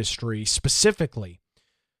game industry specifically.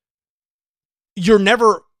 You're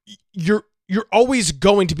always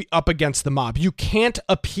going to be up against the mob. You can't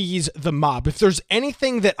appease the mob. If there's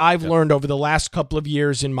anything that I've learned over the last couple of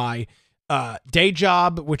years in my day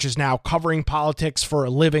job, which is now covering politics for a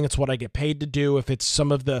living, it's what I get paid to do. If it's some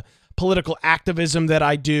of the political activism that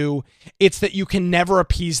I do, it's that you can never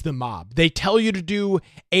appease the mob. They tell you to do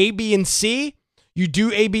A, B, and C. You do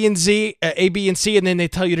A, B, and C, and then they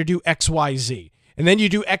tell you to do X, Y, Z. And then you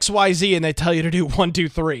do X, Y, Z, and they tell you to do 1, 2,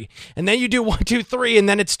 3. And then you do 1, 2, 3, and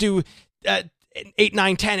then it's do 8,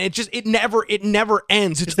 9, 10. It never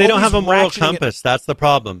ends. It's they don't have a moral compass. That's the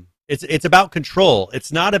problem. It's about control.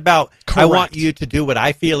 It's not about Correct. I want you to do what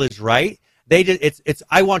I feel is right. It's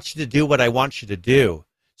I want you to do what I want you to do.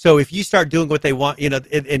 So if you start doing what they want,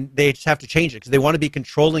 and they just have to change it because they want to be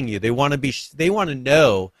controlling you. They want to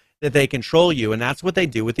know that they control you, and that's what they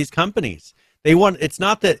do with these companies. It's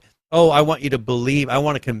not that, oh, I want you to believe, I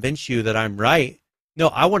want to convince you that I'm right. No,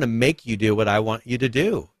 I want to make you do what I want you to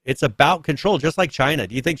do. It's about control, just like China.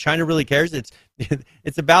 Do you think China really cares?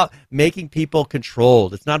 It's about making people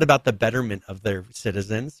controlled. It's not about the betterment of their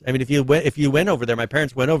citizens. I mean, if you went over there, my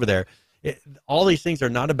parents went over there, all these things are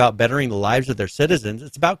not about bettering the lives of their citizens.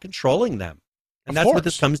 It's about controlling them. And that's what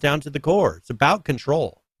this comes down to the core. It's about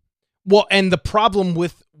control. Well, and the problem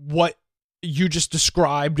with what you just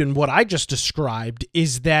described and what I just described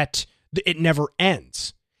is that it never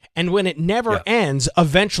ends. And when it never ends,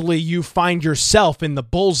 eventually you find yourself in the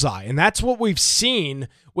bullseye. And that's what we've seen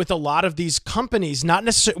with a lot of these companies. Not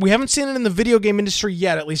necessarily, we haven't seen it in the video game industry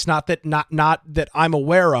yet, at least not that I'm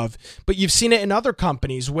aware of. But you've seen it in other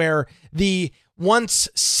companies where the once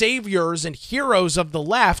saviors and heroes of the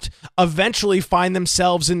left eventually find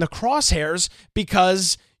themselves in the crosshairs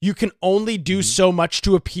because you can only do so much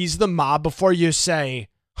to appease the mob before you say,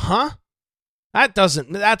 huh?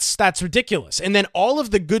 That's ridiculous. And then all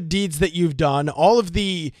of the good deeds that you've done, all of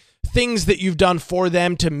the things that you've done for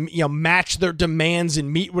them to match their demands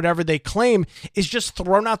and meet whatever they claim is just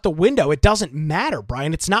thrown out the window. It doesn't matter,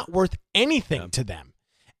 Brian. It's not worth anything to them.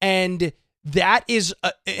 And that is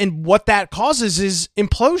and what that causes is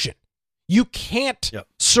implosion. You can't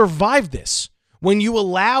survive this. When you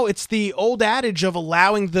allow, it's the old adage of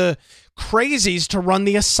allowing the crazies to run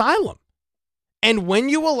the asylum. And when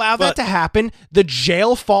you allow that to happen, the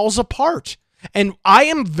jail falls apart. And I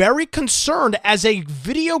am very concerned as a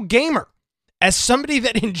video gamer, as somebody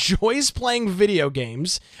that enjoys playing video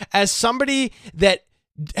games, as somebody that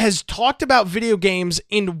has talked about video games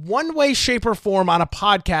in one way, shape, or form on a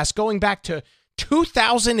podcast going back to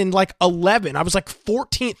 2011. I was like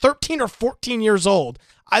 13 or 14 years old.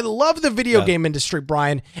 I love the video game industry,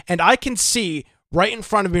 Brian, and I can see right in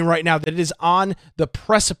front of me right now that it is on the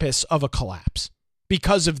precipice of a collapse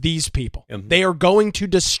because of these people. Mm-hmm. They are going to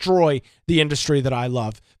destroy the industry that I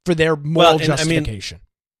love for their moral justification.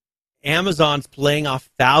 Amazon's laying off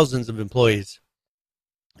thousands of employees.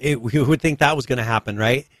 We would think that was going to happen,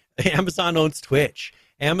 right? Amazon owns Twitch.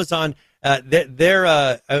 Amazon,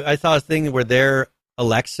 I saw a thing where their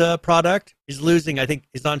Alexa product is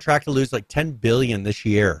on track to lose like $10 billion this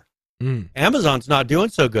year. Amazon's not doing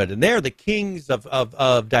so good, and they're the kings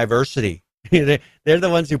of diversity. They're the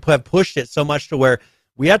ones who have pushed it so much to where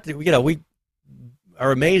we have to, we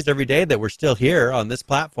are amazed every day that we're still here on this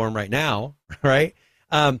platform right now, right?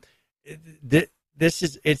 I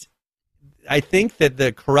think that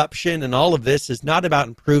the corruption and all of this is not about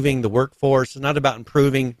improving the workforce, it's not about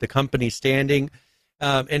improving the company's standing,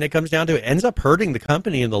 and it comes down to it ends up hurting the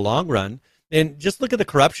company in the long run. And just look at the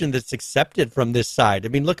corruption that's accepted from this side. I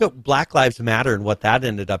mean, look at Black Lives Matter and what that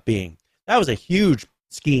ended up being. That was a huge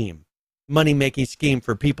scheme, money-making scheme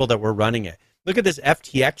for people that were running it. Look at this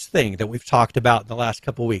FTX thing that we've talked about in the last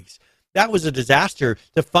couple of weeks. That was a disaster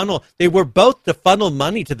to funnel. They were both to funnel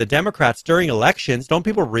money to the Democrats during elections. Don't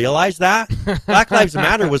people realize that? Black Lives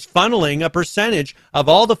Matter was funneling a percentage of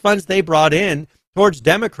all the funds they brought in towards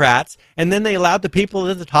Democrats, and then they allowed the people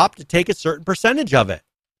at the top to take a certain percentage of it.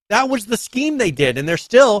 That was the scheme they did, and they're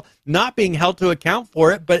still not being held to account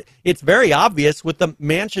for it, but it's very obvious with the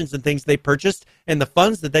mansions and things they purchased and the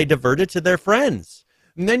funds that they diverted to their friends.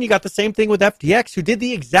 And then you got the same thing with FTX, who did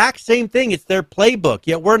the exact same thing. It's their playbook,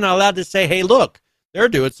 yet we're not allowed to say, hey, look, they're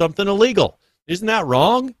doing something illegal. Isn't that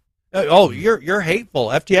wrong? Oh, you're hateful.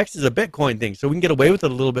 FTX is a Bitcoin thing, so we can get away with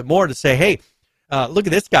it a little bit more to say, hey, look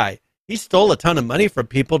at this guy. He stole a ton of money from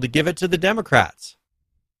people to give it to the Democrats.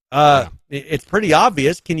 It's pretty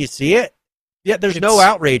obvious. Can you see it? Yet there's no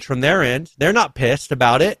outrage from their end. They're not pissed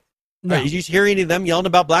about it. No. Did you hear any of them yelling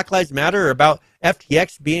about Black Lives Matter or about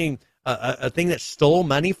FTX being a thing that stole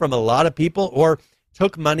money from a lot of people or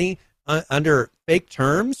took money under fake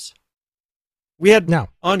terms? We had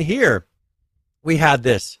on here, we had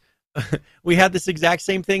this exact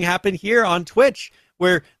same thing happen here on Twitch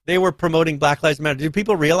where they were promoting Black Lives Matter. Do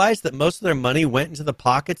people realize that most of their money went into the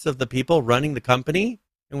pockets of the people running the company?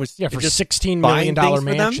 And was for $16 million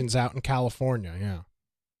mansions out in California.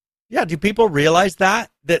 Yeah. Do people realize that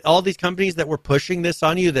all these companies that were pushing this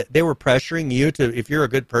on you, that they were pressuring you to, if you're a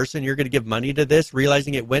good person, you're going to give money to this,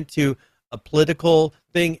 realizing it went to a political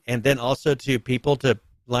thing and then also to people to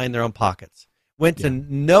line their own pockets. Went to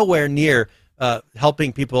nowhere near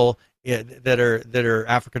helping people that are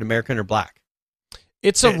African American or black.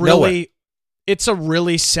 It's a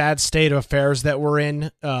really sad state of affairs that we're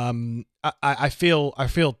in. I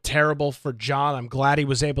feel terrible for John. I'm glad he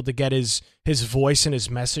was able to get his voice and his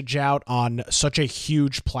message out on such a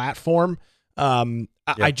huge platform. I'm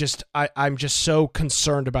just so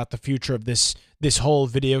concerned about the future of this whole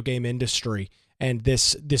video game industry and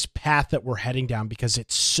this path that we're heading down because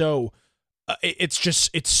it's so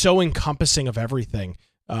encompassing of everything.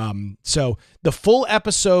 So the full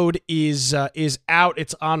episode is out.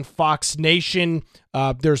 It's on Fox Nation.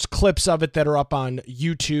 There's clips of it that are up on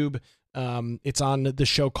YouTube. It's on the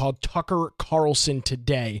show called Tucker Carlson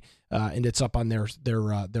Today, and it's up on their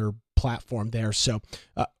platform there. So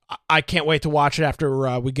I can't wait to watch it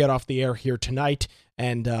after we get off the air here tonight.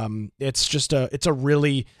 And it's a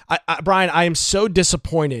really Brian, I am so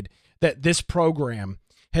disappointed that this program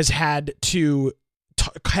has had to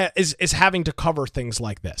is having to cover things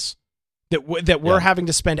like this, that we're having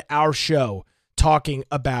to spend our show talking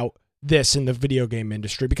about this in the video game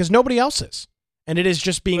industry because nobody else is, and it is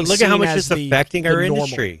just being. But look at how much it's affecting our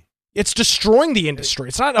industry. It's destroying the industry.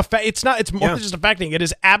 It's not. It's more than just affecting. It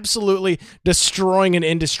is absolutely destroying an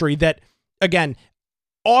industry that, again,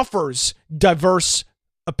 offers diverse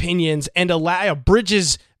opinions and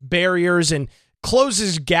bridges barriers and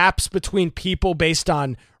closes gaps between people based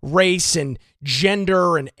on race and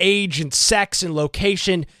gender and age and sex and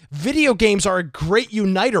location. Video games are a great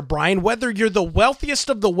uniter, Brian. Whether you're the wealthiest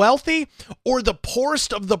of the wealthy or the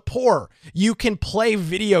poorest of the poor, you can play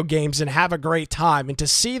video games and have a great time. And to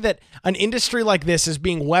see that an industry like this is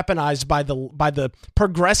being weaponized by the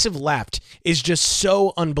progressive left is just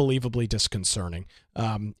so unbelievably disconcerting.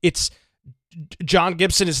 John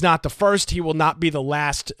Gibson is not the first. He will not be the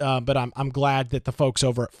last. But I'm glad that the folks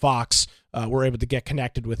over at Fox were able to get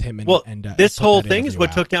connected with him. This whole thing is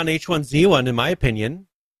what took down H1Z1, in my opinion.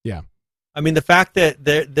 Yeah, I mean the fact that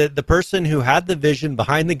the person who had the vision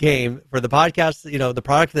behind the game for the podcast, the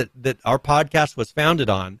product that our podcast was founded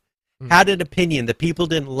on, had an opinion that people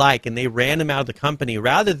didn't like, and they ran him out of the company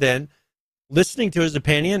rather than listening to his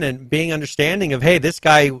opinion and being understanding of, hey, this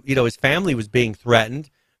guy, his family was being threatened.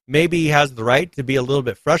 Maybe he has the right to be a little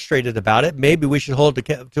bit frustrated about it. Maybe we should hold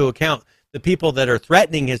to account the people that are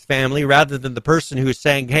threatening his family rather than the person who's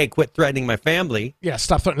saying, hey, quit threatening my family. Yeah,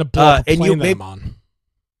 stop threatening to blow up a plane that I'm on.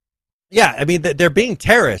 Yeah, I mean, they're being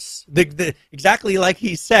terrorists. Exactly like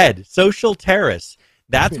he said, social terrorists.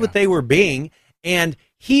 That's what they were being. And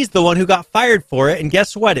he's the one who got fired for it. And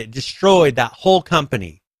guess what? It destroyed that whole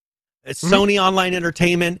company. Sony Online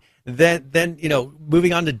Entertainment, then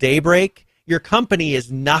moving on to Daybreak. Your company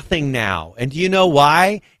is nothing now. And do you know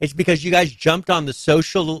why? It's because you guys jumped on the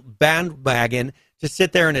social bandwagon to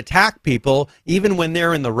sit there and attack people, even when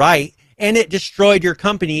they're in the right, and it destroyed your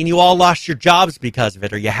company, and you all lost your jobs because of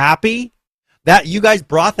it. Are you happy? That you guys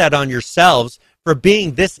brought that on yourselves for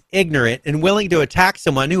being this ignorant and willing to attack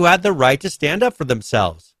someone who had the right to stand up for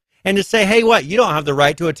themselves and to say, hey, what? You don't have the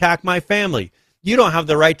right to attack my family. You don't have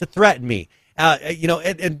the right to threaten me.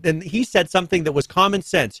 And he said something that was common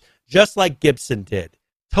sense, just like Gibson did.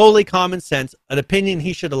 Totally common sense, an opinion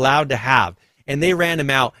he should allowed to have. And they ran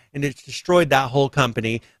him out, and it destroyed that whole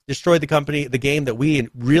company, destroyed the company, the game that we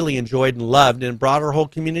really enjoyed and loved, and brought our whole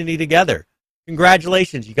community together.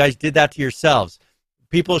 Congratulations, you guys did that to yourselves.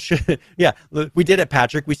 People should, we did it,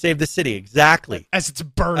 Patrick. We saved the city, exactly. As it's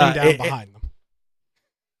burning down behind them.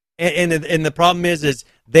 And the problem is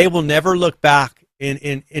they will never look back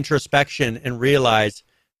in introspection and realize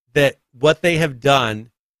that what they have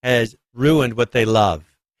done has ruined what they love.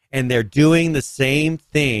 And they're doing the same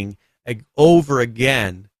thing over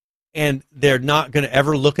again. And they're not going to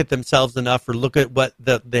ever look at themselves enough or look at what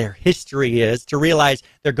their history is to realize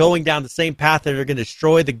they're going down the same path that are going to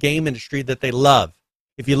destroy the game industry that they love.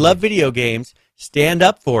 If you love video games, stand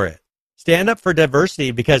up for it. Stand up for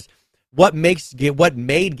diversity, because what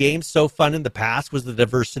made games so fun in the past was the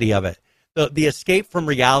diversity of it. The escape from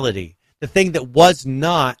reality, the thing that was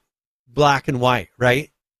not black and white,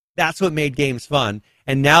 right? That's what made games fun.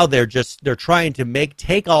 And now they're trying to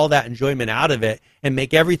take all that enjoyment out of it and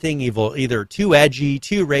make everything evil, either too edgy,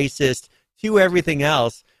 too racist, too everything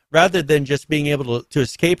else, rather than just being able to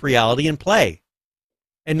escape reality and play.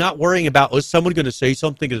 And not worrying about, is someone going to say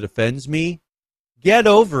something that offends me? Get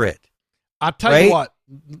over it. I'll tell you what.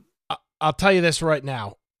 I'll tell you this right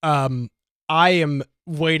now. I am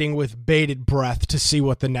waiting with bated breath to see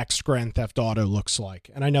what the next Grand Theft Auto looks like.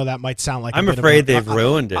 And I know that might sound like I'm afraid they've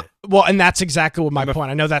ruined it. Well, and that's exactly what my point.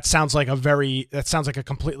 I know that sounds like a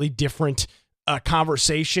completely different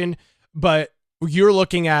conversation, but you're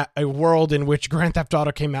looking at a world in which Grand Theft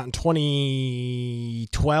Auto came out in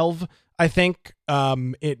 2012, I think.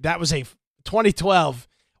 2012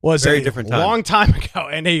 was very a different time. Long time ago,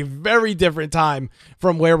 and a very different time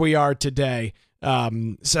from where we are today.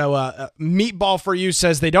 Meatball for You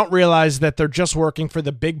says they don't realize that they're just working for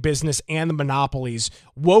the big business and the monopolies.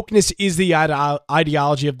 Wokeness is the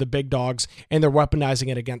ideology of the big dogs, and they're weaponizing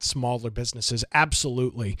it against smaller businesses.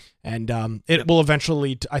 Absolutely. And it will eventually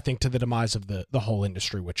lead, I think, to the demise of the whole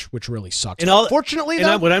industry, which really sucks. Fortunately,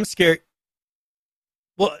 though, what I'm scared.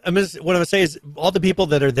 Well, what I'm going to say is all the people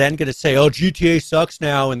that are then going to say, oh, GTA sucks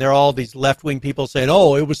now, and they're all these left-wing people saying,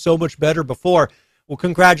 oh, it was so much better before. Well,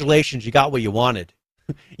 congratulations, you got what you wanted.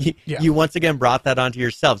 You once again brought that onto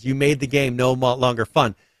yourselves. You made the game no longer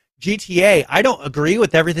fun. GTA, I don't agree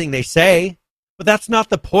with everything they say, but that's not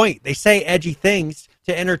the point. They say edgy things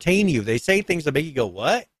to entertain you. They say things that make you go,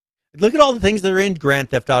 what? Look at all the things that are in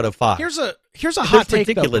Grand Theft Auto 5. Here's a hot take,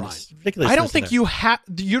 ridiculous. I don't think you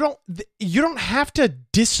don't have to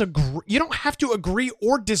disagree. You don't have to agree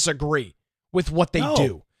or disagree with what they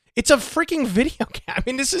do. It's a freaking video game. I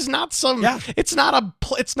mean, this is not some. Yeah. It's not a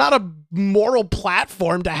moral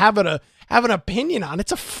platform to have an opinion on.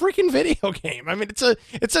 It's a freaking video game. I mean,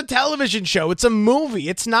 it's a television show. It's a movie.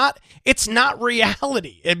 It's not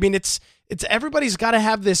reality. I mean, it's everybody's got to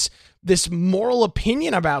have this moral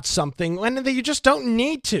opinion about something, and you just don't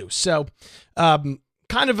need to. So,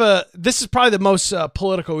 this is probably the most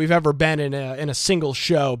political we've ever been in a single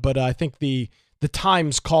show, but I think the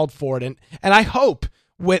times called for it, and I hope.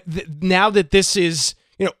 Now that this is,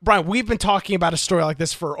 Brian, we've been talking about a story like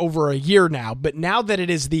this for over a year now, but now that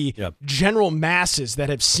it is the general masses that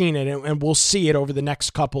have seen it, and we'll see it over the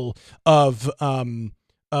next couple of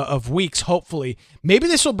weeks, hopefully, maybe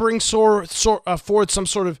this will bring forward some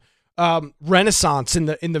sort of renaissance in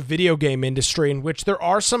the video game industry, in which there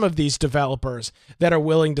are some of these developers that are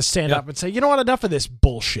willing to stand up and say, you know what, enough of this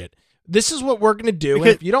bullshit. This is what we're going to do, and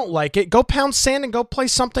if you don't like it, go pound sand and go play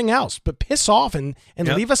something else. But piss off and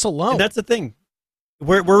leave us alone. And that's the thing.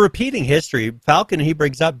 We're repeating history. Falcon, he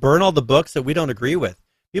brings up, burn all the books that we don't agree with.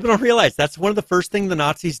 People don't realize that's one of the first things the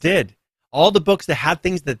Nazis did. All the books that had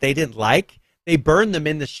things that they didn't like, they burned them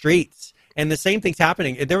in the streets. And the same thing's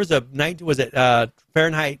happening. There was a night, was it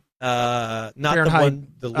Fahrenheit? Not Fahrenheit, the one,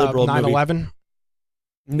 the liberal 9/11? Movie.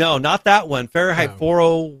 No, not that one. Fahrenheit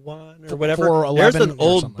 401 or whatever. 411. There's an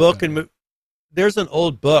old book and there's an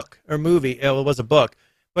old book or movie. It was a book,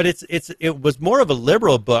 but it was more of a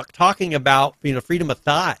liberal book talking about freedom of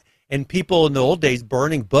thought and people in the old days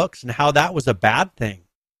burning books and how that was a bad thing.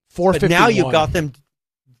 451. But now you've got them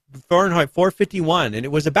Fahrenheit 451, and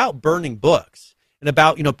it was about burning books and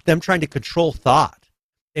about them trying to control thought.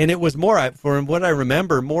 And it was more, from what I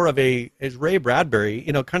remember, more of as Ray Bradbury,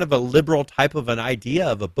 kind of a liberal type of an idea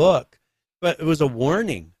of a book. But it was a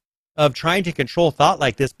warning of trying to control thought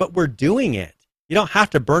like this, but we're doing it. You don't have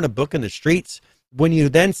to burn a book in the streets. When you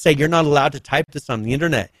then say you're not allowed to type this on the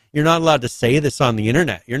internet, you're not allowed to say this on the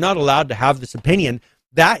internet, you're not allowed to have this opinion,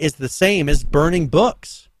 that is the same as burning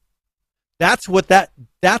books. That's what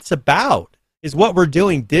that's about, is what we're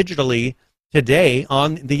doing digitally today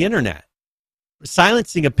on the internet.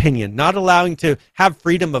 Silencing opinion, not allowing to have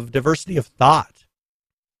freedom of diversity of thought.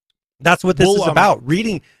 That's what this is about.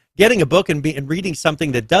 Getting a book and reading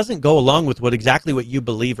something that doesn't go along with exactly what you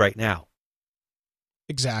believe right now.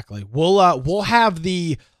 Exactly. We'll have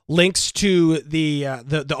the links to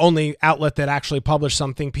the only outlet that actually published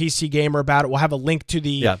something, PC Gamer, about it. We'll have a link to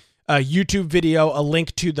the YouTube video, a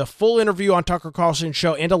link to the full interview on Tucker Carlson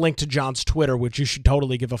Show, and a link to John's Twitter, which you should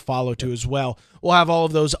totally give a follow to as well. We'll have all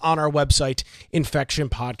of those on our website,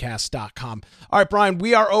 infectionpodcast.com. All right, Brian,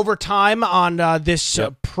 we are over time on this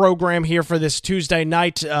program here for this Tuesday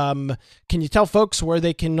night. Can you tell folks where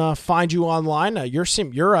they can find you online?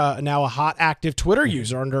 You're now a hot, active Twitter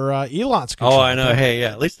user under Elon's control. Oh, I know. Hey,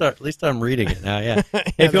 yeah. At least I'm reading it now. Yeah.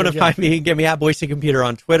 If you want to find me, you can get me at Boise Computer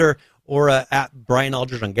on Twitter, or at Brian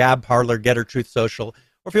Aldridge on Gab, Parler, Getter, Truth Social.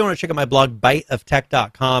 Or if you want to check out my blog,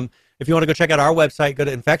 biteoftech.com. If you want to go check out our website, go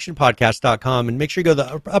to infectionpodcast.com and make sure you go to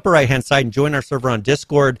the upper right-hand side and join our server on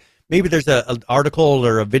Discord. Maybe there's an article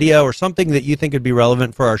or a video or something that you think would be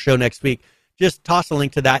relevant for our show next week. Just toss a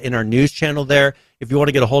link to that in our news channel there. If you want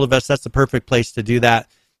to get a hold of us, that's the perfect place to do that.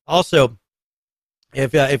 Also,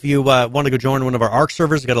 if you want to go join one of our ARC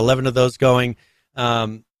servers, we've got 11 of those going.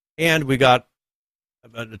 And we got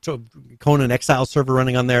a Conan Exile server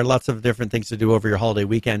running on there. Lots of different things to do over your holiday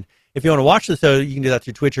weekend. If you want to watch the show, you can do that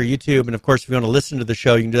through Twitch or YouTube. And, of course, if you want to listen to the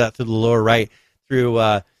show, you can do that through the lower right through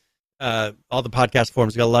all the podcast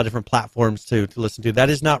forums. We've got a lot of different platforms to listen to. That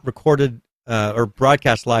is not recorded or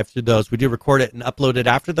broadcast live through those. We do record it and upload it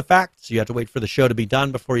after the fact, so you have to wait for the show to be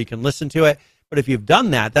done before you can listen to it. But if you've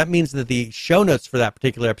done that, that means that the show notes for that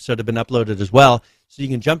particular episode have been uploaded as well. So you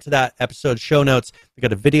can jump to that episode show notes. We've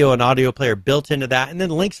got a video and audio player built into that, and then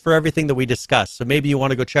links for everything that we discussed. So maybe you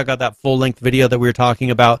want to go check out that full-length video that we were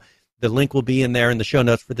talking about. The link will be in there in the show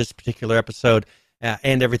notes for this particular episode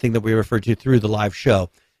and everything that we referred to through the live show.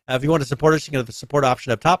 If you want to support us, you can go to the support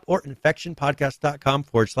option up top or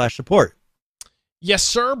infectionpodcast.com/support. Yes,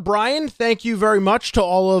 sir. Brian, thank you very much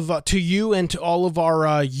to you and to all of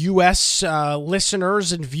our U.S.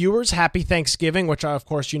 Listeners and viewers. Happy Thanksgiving, which, of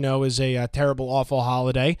course, you know is a terrible, awful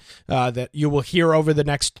holiday that you will hear over the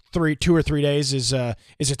next 2 or 3 days is a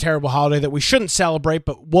terrible holiday that we shouldn't celebrate.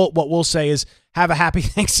 But what we'll say is have a happy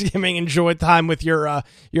Thanksgiving. Enjoy time with your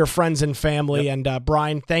friends and family. Yep. And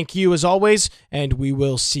Brian, thank you as always, and we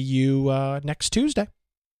will see you next Tuesday.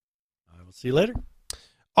 I will see you later.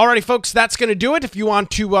 Alrighty, folks, that's going to do it. If you want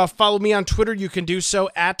to follow me on Twitter, you can do so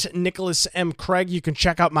at Nicholas M. Craig. You can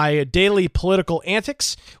check out my daily political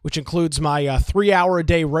antics, which includes my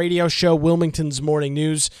 3-hour-a-day radio show, Wilmington's Morning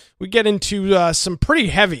News. We get into some pretty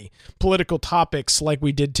heavy political topics like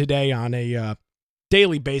we did today on a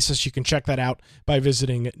daily basis. You can check that out by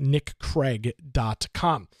visiting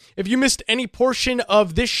nickcraig.com. If you missed any portion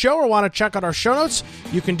of this show or want to check out our show notes,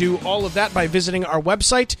 you can do all of that by visiting our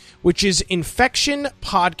website, which is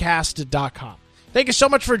infectionpodcast.com. Thank you so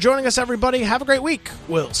much for joining us, everybody. Have a great week.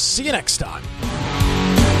 We'll see you next time.